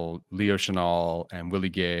handle Leo Chenal and Willie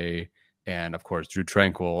Gay and, of course, Drew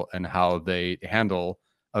Tranquill, and how they handle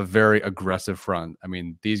a very aggressive front. I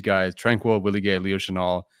mean, these guys, Tranquill, Willie Gay, Leo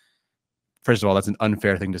Chenal, first of all, that's an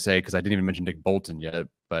unfair thing to say because I didn't even mention Nick Bolton yet,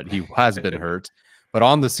 but he has been hurt. But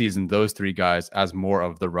on the season, those three guys, as more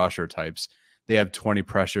of the rusher types, they have 20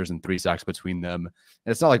 pressures and 3 sacks between them.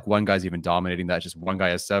 And it's not like one guy's even dominating that. It's just one guy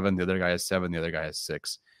has 7, the other guy has 7, the other guy has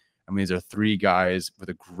 6. I mean, these are 3 guys with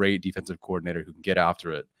a great defensive coordinator who can get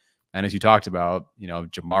after it. And as you talked about,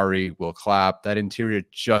 Jamari, Will Clapp, that interior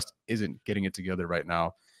just isn't getting it together right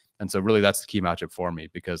now. And so really that's the key matchup for me,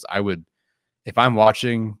 because I would, if I'm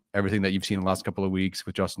watching everything that you've seen in the last couple of weeks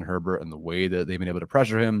with Justin Herbert and the way that they've been able to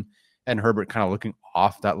pressure him, and Herbert kind of looking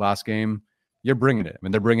off that last game, you're bringing it. I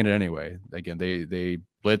mean, they're bringing it anyway. Again, they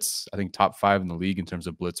blitz, I think, top 5 in the league in terms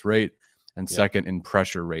of blitz rate, and second in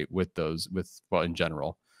pressure rate in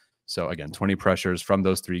general. So again, 20 pressures from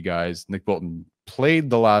those 3 guys. Nick Bolton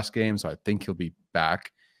played the last game, so I think he'll be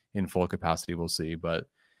back in full capacity. We'll see. But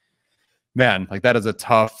man, like that is a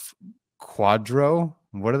tough quadro.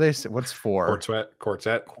 What do they say? What's 4?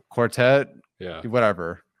 Quartet. Yeah.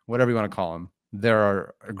 Whatever you want to call them.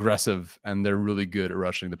 They're aggressive and they're really good at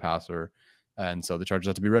rushing the passer. And so the Chargers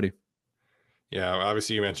have to be ready. Yeah,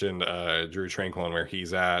 obviously you mentioned Drew Tranquill and where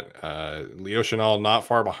he's at. Leo Chenal not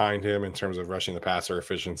far behind him in terms of rushing the passer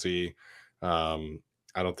efficiency. I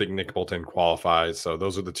don't think Nick Bolton qualifies. So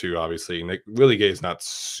those are the 2, obviously. Willie Gay is not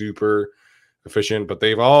super efficient, but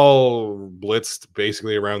they've all blitzed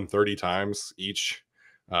basically around 30 times each.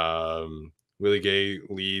 Willie Gay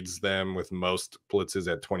leads them with most blitzes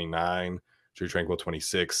at 29, Drew Tranquill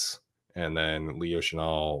 26, and then Leo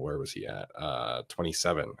Chenal, where was he at?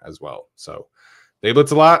 27 as well. So they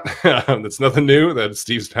blitz a lot. That's nothing new. That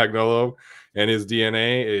Steve Spagnuolo and his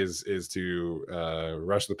DNA is to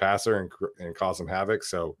rush the passer and cause some havoc.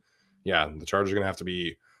 So yeah, the Chargers are going to have to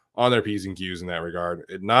be on their P's and Q's in that regard.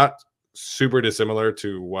 Not super dissimilar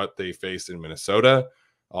to what they faced in Minnesota,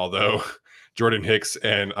 although Jordan Hicks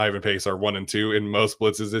and Ivan Pace are 1 and 2 in most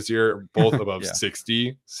blitzes this year, both above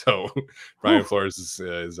 60. So Brian Flores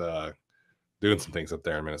is doing some things up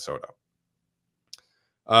there in Minnesota.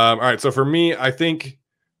 All right. So for me, I think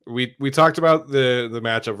we talked about the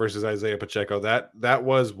matchup versus Isaiah Pacheco. That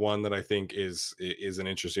was one that I think is an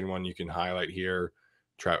interesting one you can highlight here.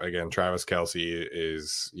 Again, Travis Kelce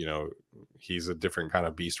is, he's a different kind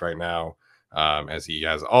of beast right now, as he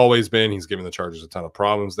has always been. He's given the Chargers a ton of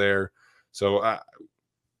problems there. So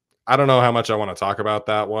I don't know how much I want to talk about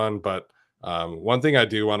that one, but one thing I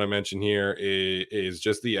do want to mention here is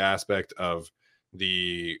just the aspect of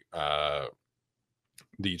the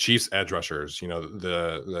Chiefs edge rushers.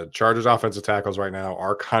 The Chargers offensive tackles right now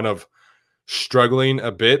are kind of struggling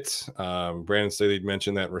a bit. Brandon Staley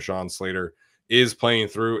mentioned that Rashawn Slater is playing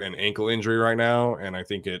through an ankle injury right now, and I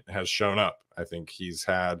think it has shown up. I think he's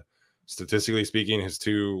had, statistically speaking, his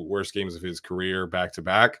 2 worst games of his career back to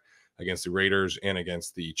back, against the Raiders and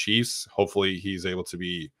against the Chiefs. Hopefully he's able to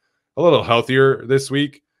be a little healthier this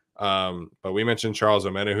week. But we mentioned Charles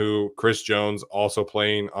Omenihu, Chris Jones also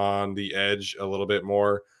playing on the edge a little bit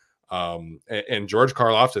more. And George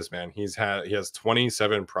Karlaftis, man, he has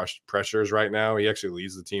 27 pressures right now. He actually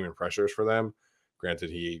leads the team in pressures for them. Granted,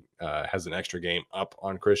 he has an extra game up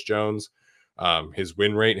on Chris Jones. His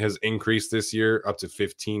win rate has increased this year up to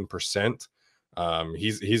 15%.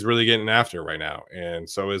 He's really getting after right now, and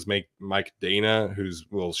so is Mike Dana,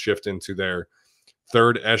 will shift into their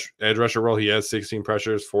third edge rusher role. He has 16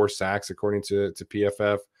 pressures, 4 sacks according to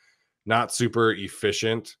PFF. Not super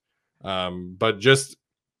efficient, but just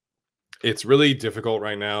it's really difficult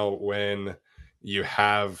right now when you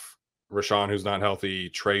have Rashawn who's not healthy,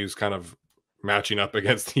 Trey who's kind of matching up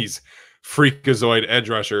against these freakazoid edge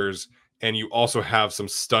rushers, and you also have some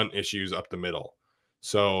stunt issues up the middle.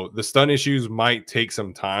 So the stun issues might take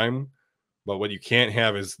some time, but what you can't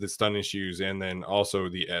have is the stun issues and then also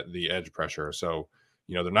the edge pressure. So,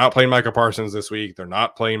 they're not playing Micah Parsons this week. They're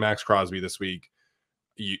not playing Max Crosby this week.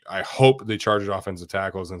 I hope the Chargers offensive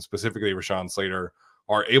tackles, and specifically Rashawn Slater,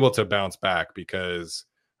 are able to bounce back, because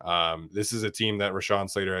this is a team that Rashawn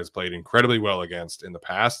Slater has played incredibly well against in the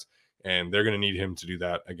past, and they're going to need him to do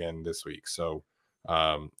that again this week. So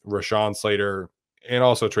Rashawn Slater, and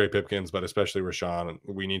also Trey Pipkins, but especially Rashawn,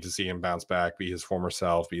 we need to see him bounce back, be his former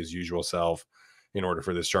self, be his usual self, in order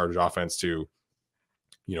for this Chargers offense to,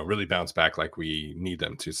 really bounce back like we need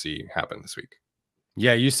them to see happen this week.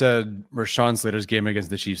 Yeah, you said Rashawn Slater's game against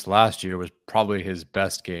the Chiefs last year was probably his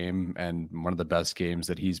best game, and one of the best games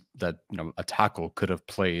that a tackle could have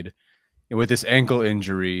played. And with this ankle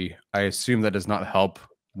injury, I assume that does not help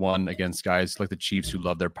one against guys like the Chiefs who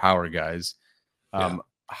love their power guys.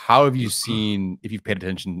 How have you seen, if you've paid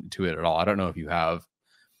attention to it at all? I don't know if you have.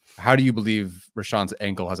 How do you believe Rashawn's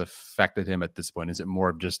ankle has affected him at this point? Is it more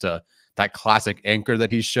of just that classic anchor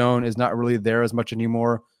that he's shown is not really there as much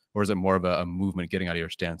anymore? Or is it more of a movement, getting out of your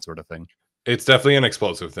stance sort of thing? It's definitely an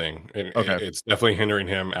explosive thing. Okay. It's definitely hindering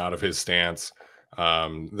him out of his stance.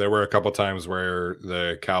 There were a couple times where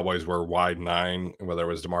the Cowboys were wide 9, whether it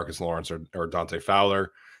was DeMarcus Lawrence or Dante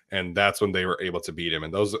Fowler, and that's when they were able to beat him.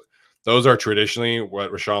 And those are traditionally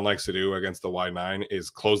what Rashawn likes to do against the wide 9, is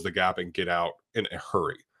close the gap and get out in a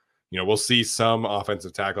hurry. We'll see some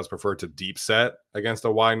offensive tackles prefer to deep set against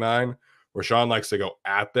a wide 9. Rashawn likes to go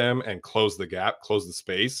at them and close the gap, close the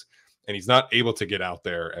space, and he's not able to get out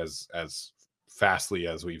there as fastly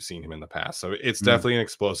as we've seen him in the past. So it's definitely an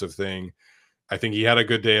explosive thing. I think he had a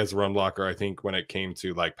good day as a run blocker. I think when it came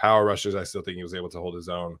to like power rushes, I still think he was able to hold his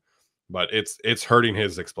own, but it's hurting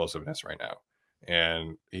his explosiveness right now.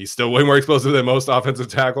 And he's still way more explosive than most offensive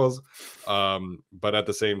tackles. But at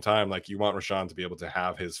the same time, like, you want Rashawn to be able to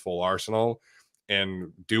have his full arsenal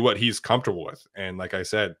and do what he's comfortable with. And like I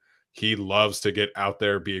said, he loves to get out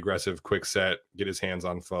there, be aggressive, quick set, get his hands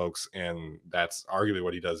on folks. And that's arguably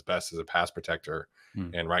what he does best as a pass protector.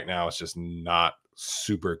 And right now it's just not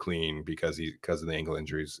super clean because of the ankle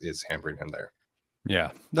injuries is hampering him there.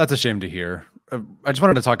 Yeah, that's a shame to hear. I just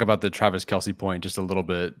wanted to talk about the Travis Kelce point just a little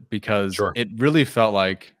bit, because it really felt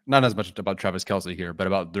like, not as much about Travis Kelce here, but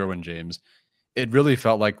about Derwin James. It really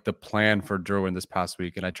felt like the plan for Derwin this past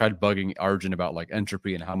week. And I tried bugging Arjun about like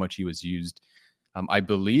entropy and how much he was used. I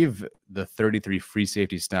believe the 33 free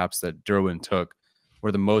safety snaps that Derwin took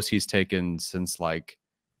were the most he's taken since like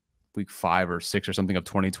week 5 or 6 or something of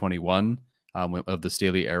 2021 of the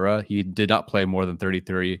Staley era. He did not play more than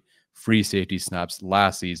 33 free safety snaps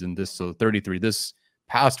last season. So 33 this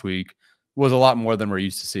past week was a lot more than we're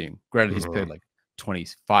used to seeing. Granted, he's played like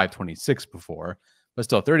 25, 26 before, but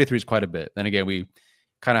still 33 is quite a bit. Then again, we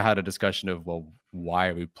kind of had a discussion of, well, why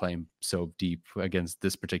are we playing so deep against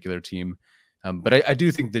this particular team? But I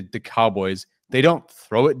do think that the Cowboys, they don't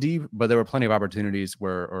throw it deep, but there were plenty of opportunities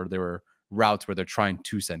or there were routes where they're trying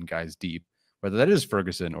to send guys deep, whether that is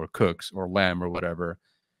Ferguson or Cooks or Lamb or whatever.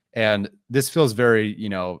 And this feels very,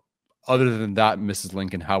 Other than that, Mrs.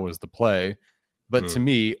 Lincoln, how was the play? But to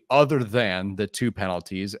me, other than the 2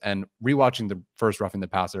 penalties and rewatching the first roughing the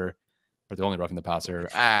passer, or the only roughing the passer,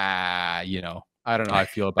 you know, I don't know how I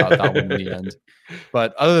feel about that one in the end.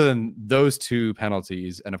 But other than those 2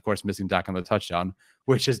 penalties, and of course missing Dak on the touchdown,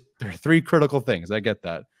 which is they're 3 critical things. I get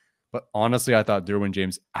that. But honestly, I thought Derwin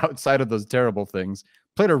James, outside of those terrible things,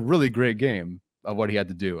 played a really great game of what he had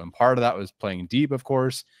to do. And part of that was playing deep, of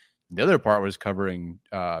course. The other part was covering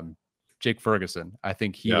Jake Ferguson. I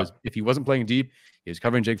think he was, if he wasn't playing deep, he was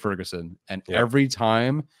covering Jake Ferguson. And every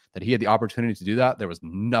time that he had the opportunity to do that, there was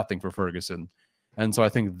nothing for Ferguson. And so I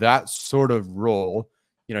think that sort of role,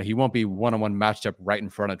 you know, he won't be one-on-one matched up right in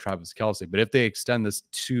front of Travis Kelce. But if they extend this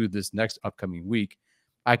to this next upcoming week,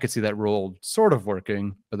 I could see that role sort of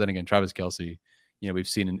working. But then again, Travis Kelce, you know, we've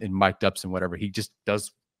seen in mic'd ups and whatever, he just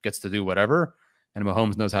gets to do whatever. And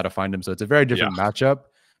Mahomes knows how to find him. So it's a very different matchup.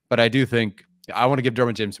 But I do think I want to give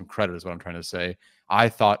Derwin James some credit, is what I'm trying to say. I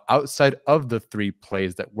thought outside of the 3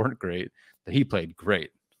 plays that weren't great, that he played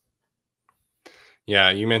great.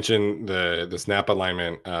 Yeah, you mentioned the snap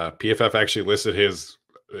alignment. PFF actually listed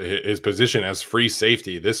his position as free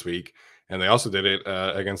safety this week, and they also did it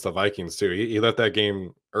against the Vikings too. He left that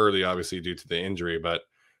game early, obviously due to the injury, but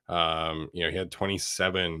you know, he had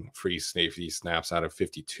 27 free safety snaps out of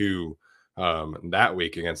 52 that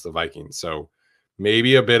week against the Vikings. So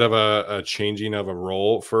maybe a bit of a changing of a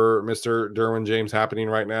role for Mr. Derwin James happening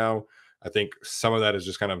right now. I think some of that is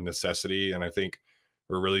just kind of necessity, and I think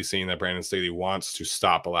we're really seeing that Brandon Staley wants to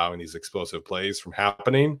stop allowing these explosive plays from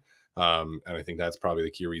happening. And I think that's probably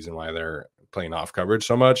the key reason why they're playing off coverage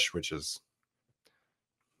so much, which is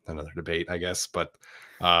another debate, I guess. But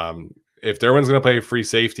if Derwin's going to play free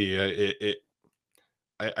safety,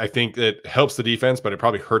 I think it helps the defense, but it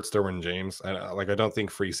probably hurts Derwin James. I don't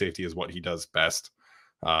think free safety is what he does best.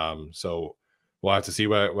 So we'll have to see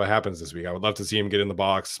what happens this week. I would love to see him get in the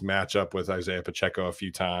box, match up with Isaiah Pacheco a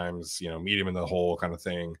few times, you know, meet him in the hole kind of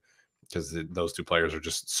thing, because those 2 players are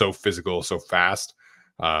just so physical, so fast.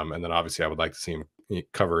 And then obviously I would like to see him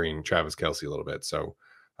covering Travis Kelce a little bit. So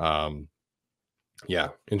yeah,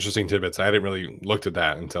 interesting tidbits. I hadn't really looked at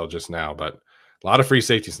that until just now, but a lot of free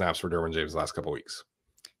safety snaps for Derwin James the last couple of weeks.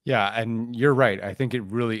 Yeah, and you're right. I think it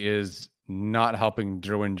really is not helping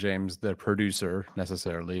Derwin James, the producer,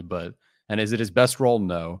 necessarily, but and is it his best role?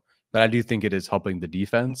 No, but I do think it is helping the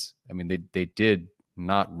defense. I mean, they did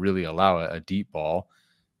not really allow a deep ball.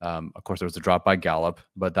 Of course, there was a drop by Gallup,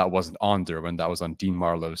 but that wasn't on Derwin. That was on Dean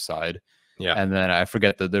Marlowe's side. Yeah, and then I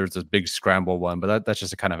forget that there's this big scramble one, but that's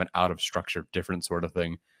just a kind of an out of structure, different sort of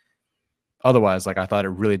thing. Otherwise, like I thought it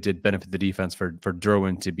really did benefit the defense for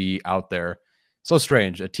Derwin to be out there. So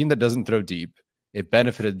strange. A team that doesn't throw deep, it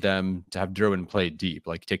benefited them to have Derwin play deep.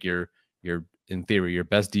 Like take your in theory, your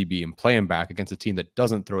best DB and play him back against a team that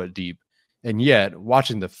doesn't throw it deep. And yet,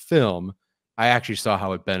 watching the film, I actually saw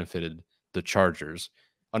how it benefited the Chargers.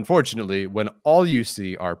 Unfortunately, when all you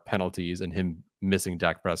see are penalties and him missing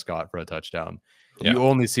Dak Prescott for a touchdown, you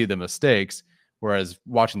only see the mistakes. Whereas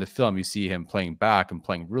watching the film, you see him playing back and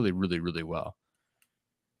playing really, really, really well.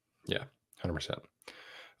 Yeah, 100%.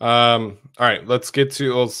 All right, let's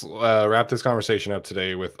wrap this conversation up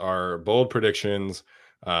today with our bold predictions.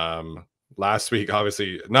 Last week,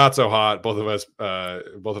 obviously not so hot. Both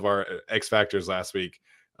of our X factors last week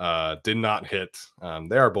did not hit.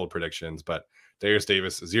 They are bold predictions, but Darius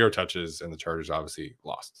Davis 0 touches, and the Chargers obviously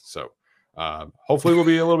lost. So hopefully we'll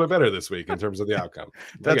be a little bit better this week in terms of the outcome.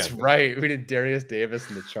 That's right. We did Darius Davis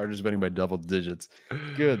and the Chargers winning by double digits.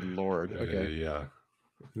 Good Lord. Okay. Yeah.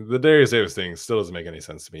 The Darius Davis thing still doesn't make any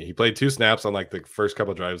sense to me. He played 2 snaps on like the first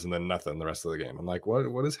couple of drives and then nothing the rest of the game. I'm like,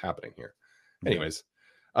 what is happening here? Anyways,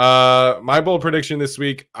 my bold prediction this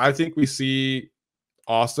week, I think we see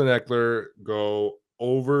Austin Eckler go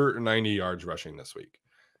over 90 yards rushing this week.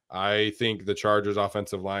 I think the Chargers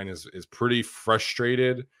offensive line is pretty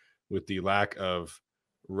frustrated with the lack of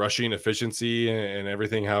rushing efficiency and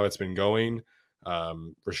everything, how it's been going.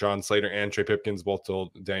 Rashawn Slater and Trey Pipkins both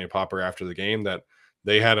told Daniel Popper after the game that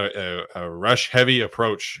they had a rush heavy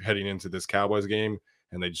approach heading into this Cowboys game,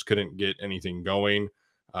 and they just couldn't get anything going.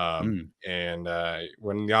 And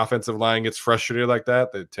when the offensive line gets frustrated like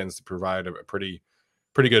that, that tends to provide a pretty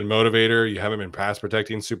good motivator. You haven't been pass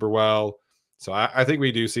protecting super well. So I think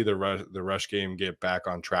we do see the rush game get back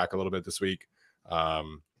on track a little bit this week.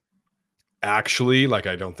 Actually, like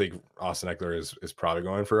I don't think Austin Eckler is probably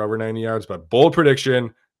going for over 90 yards, but bold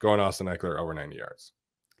prediction, going Austin Eckler over 90 yards.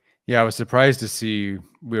 Yeah, I was surprised to see,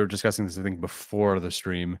 we were discussing this, I think, before the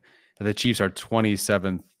stream, that the Chiefs are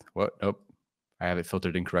 27th. What? Nope. I have it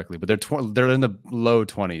filtered incorrectly, but they're in the low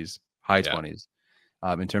 20s, high 20s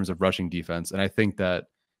in terms of rushing defense. And I think that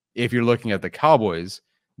if you're looking at the Cowboys,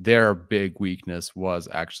 their big weakness was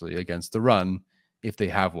actually against the run, if they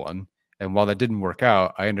have one. And while that didn't work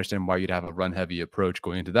out, I understand why you'd have a run-heavy approach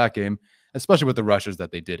going into that game, especially with the rushers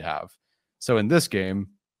that they did have. So in this game,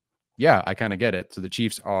 yeah, I kind of get it. So the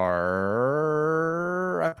Chiefs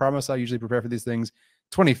are, I promise I usually prepare for these things,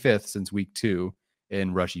 25th since week 2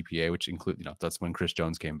 in rush EPA, which include, that's when Chris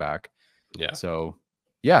Jones came back. Yeah. So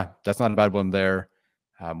yeah, that's not a bad one there.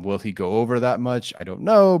 Will he go over that much? I don't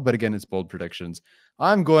know. But again, it's bold predictions.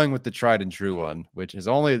 I'm going with the tried and true one, which is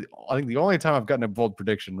I think the only time I've gotten a bold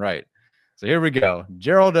prediction right. So here we go.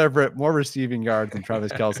 Gerald Everett, more receiving yards than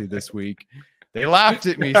Travis Kelce this week. They laughed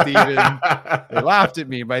at me, Steven. They laughed at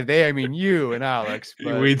me. By they, I mean you and Alex.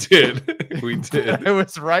 We did. We did. I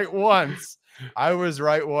was right once.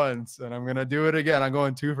 And I'm going to do it again. I'm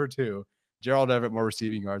going 2 for 2. Gerald Everett, more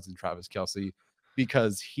receiving yards than Travis Kelce,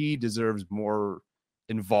 because he deserves more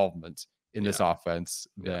involvement in this offense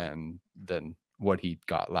than what he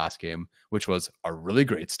got last game, which was a really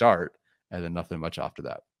great start and then nothing much after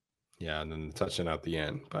that. Yeah, and then the touchdown at the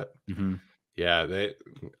end. But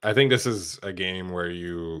I think this is a game where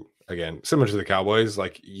you, again, similar to the Cowboys,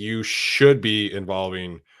 like you should be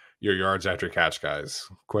involving your yards after catch guys.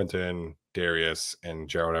 Quentin, Darius, and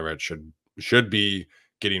Gerald Everett should be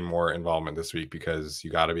getting more involvement this week, because you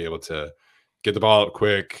got to be able to get the ball out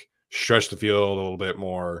quick, stretch the field a little bit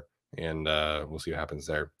more, and we'll see what happens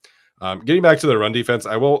there. Getting back to the run defense,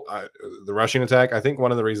 the rushing attack, I think one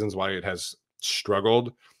of the reasons why it has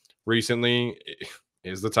struggled recently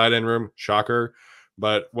is the tight end room. Shocker.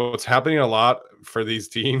 But what's happening a lot for these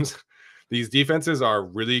teams, these defenses are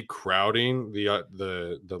really crowding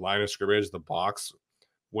the line of scrimmage, the box,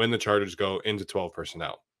 when the Chargers go into 12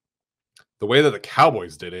 personnel. The way that the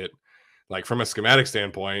Cowboys did it, like from a schematic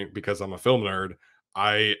standpoint, because I'm a film nerd,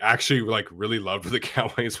 I actually like really loved what the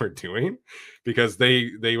Cowboys were doing, because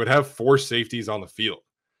they would have 4 safeties on the field.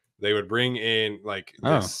 They would bring in like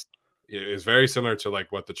this. It is very similar to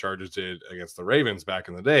like what the Chargers did against the Ravens back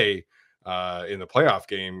in the day in the playoff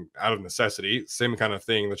game, out of necessity. Same kind of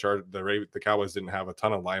thing. The Cowboys didn't have a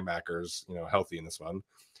ton of linebackers, healthy in this one.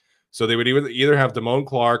 So they would either have Damone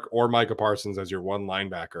Clark or Micah Parsons as your one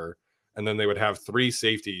linebacker, and then they would have 3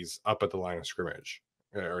 safeties up at the line of scrimmage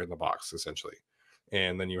or in the box, essentially.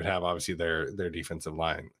 And then you would have obviously their defensive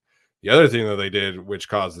line. The other thing that they did, which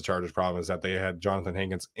caused the Chargers problem, is that they had Jonathan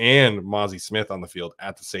Hankins and Mozzie Smith on the field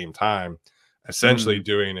at the same time, essentially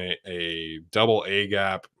doing a double A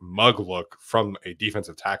gap mug look from a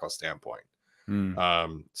defensive tackle standpoint.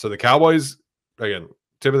 So the Cowboys, again,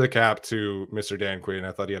 tip of the cap to Mr. Dan Quinn.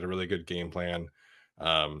 I thought he had a really good game plan.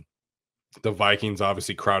 The Vikings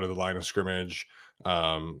obviously crowded the line of scrimmage. They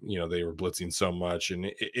were blitzing so much,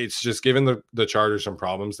 and it's just given the Chargers some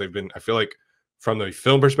problems. I feel like, from the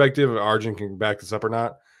film perspective, Arjun can back this up or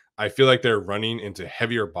not, I feel like they're running into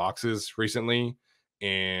heavier boxes recently.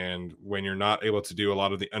 And when you're not able to do a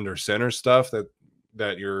lot of the under center stuff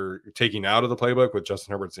that you're taking out of the playbook with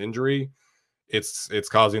Justin Herbert's injury, it's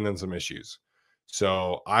causing them some issues.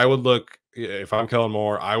 So I would look, if I'm Kellen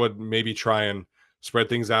Moore, I would maybe try and spread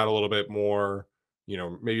things out a little bit more,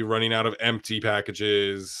 maybe running out of empty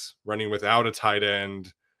packages, running without a tight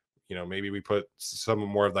end. Maybe we put some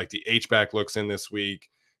more of like the H-back looks in this week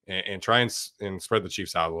and try and spread the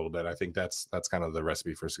Chiefs out a little bit. I think that's kind of the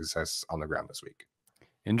recipe for success on the ground this week.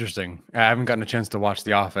 Interesting. I haven't gotten a chance to watch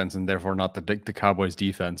the offense and therefore not the Cowboys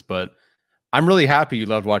defense, but I'm really happy you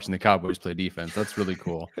loved watching the Cowboys play defense. That's really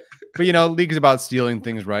cool. But league is about stealing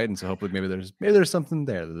things, right? And so hopefully maybe there's something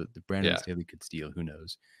there that Brandon Staley could steal. Who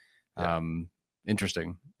knows? Yeah.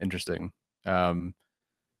 Interesting.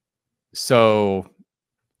 So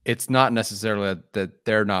it's not necessarily that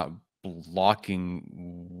they're not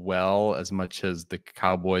blocking well as much as the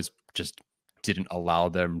Cowboys just didn't allow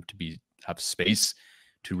them to have space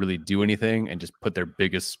to really do anything and just put their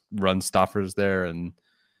biggest run stoppers there. And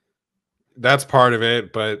that's part of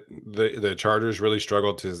it. But the Chargers really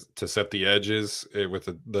struggled to set the edges with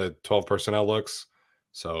the 12 personnel looks.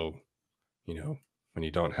 So, when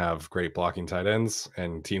you don't have great blocking tight ends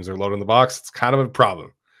and teams are loading the box, it's kind of a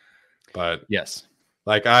problem. But yes,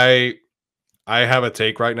 like I have a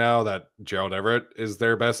take right now that Gerald Everett is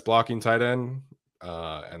their best blocking tight end,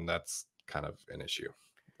 and that's kind of an issue.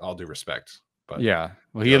 All due respect, but yeah,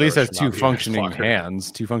 well, he at least has 2 functioning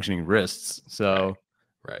hands, 2 functioning wrists, so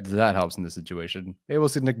right. That helps in this situation. Maybe we'll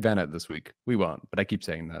see Nick Bennett this week. We won't, but I keep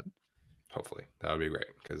saying that. Hopefully, that would be great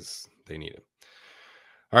because they need it.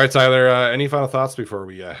 All right, Tyler. Any final thoughts before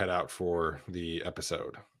we head out for the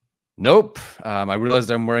episode? Nope. I realized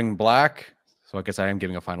I'm wearing black. So I guess I am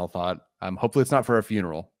giving a final thought. Hopefully it's not for a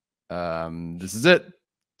funeral. This is it.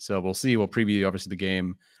 So we'll see. We'll preview obviously the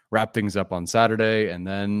game wrap things up on Saturday, and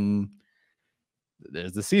then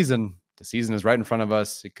there's the season. The season is right in front of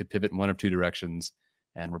us. It could pivot in one of two directions,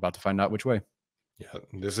 and we're about to find out which way. Yeah,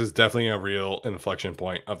 this is definitely a real inflection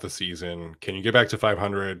point of the season. Can you get back to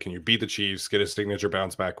 500? Can you beat the Chiefs, get a signature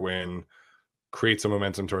bounce back win, create some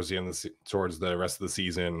momentum towards the end towards the rest of the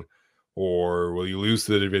season, or will you lose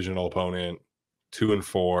to the divisional opponent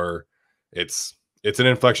 2-4? It's an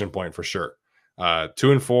inflection point for sure.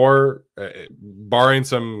 2-4, barring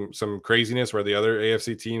some craziness where the other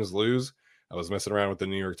AFC teams lose. I was messing around with the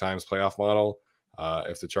New York Times playoff model.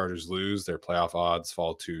 If the Chargers lose, their playoff odds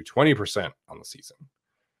fall to 20% on the season.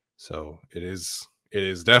 So it is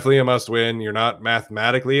definitely a must win. You're not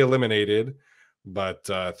mathematically eliminated, but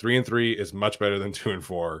 3-3 is much better than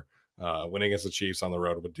 2-4. Winning against the Chiefs on the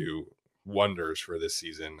road would do wonders for this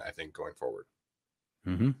season, I think, going forward.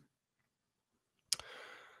 Mm-hmm.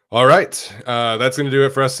 All right. That's going to do it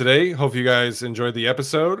for us today. Hope you guys enjoyed the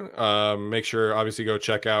episode. Make sure, obviously, go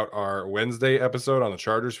check out our Wednesday episode on the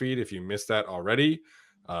Chargers feed if you missed that already.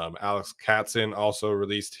 Alex Katzen also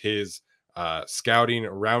released his scouting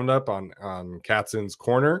roundup on Katzen's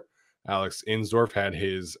Corner. Alex Insdorf had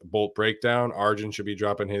his Bolt breakdown. Arjun should be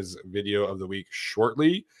dropping his video of the week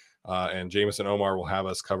shortly. And Jameson Omar will have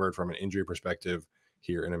us covered from an injury perspective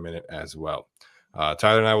here in a minute as well.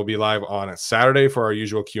 Tyler and I will be live on Saturday for our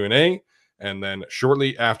usual Q&A, and then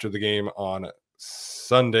shortly after the game on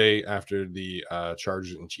Sunday, after the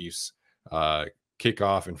Chargers and Chiefs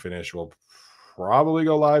kickoff and finish, we'll probably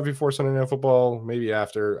go live before Sunday Night Football, maybe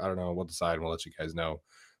after. I don't know. We'll decide and we'll let you guys know,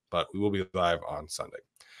 but we will be live on Sunday.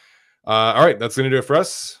 All right, that's going to do it for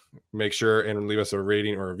us. Make sure and leave us a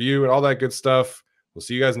rating or review and all that good stuff. We'll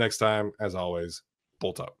see you guys next time. As always,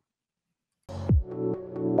 Bolt up.